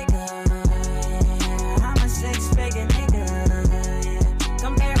got bigger, yeah. I'm a six-figure nigga, yeah.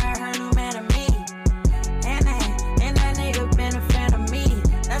 Comparing her new man to me, and that nigga been a fan of me.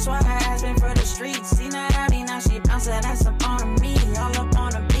 That's why her ass been for the streets. Seen that outie, now she bounce that ass up on me, all up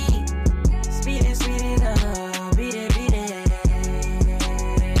on the beat. Speed it up, beat it.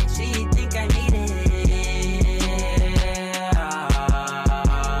 She think I need it.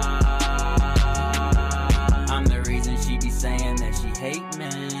 I'm the reason she be saying that she hate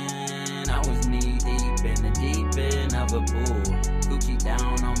man. I was knee deep in the deep end of a pool. Gucci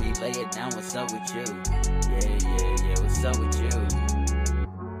down on me, lay it down, what's up with you? Yeah, what's up with you?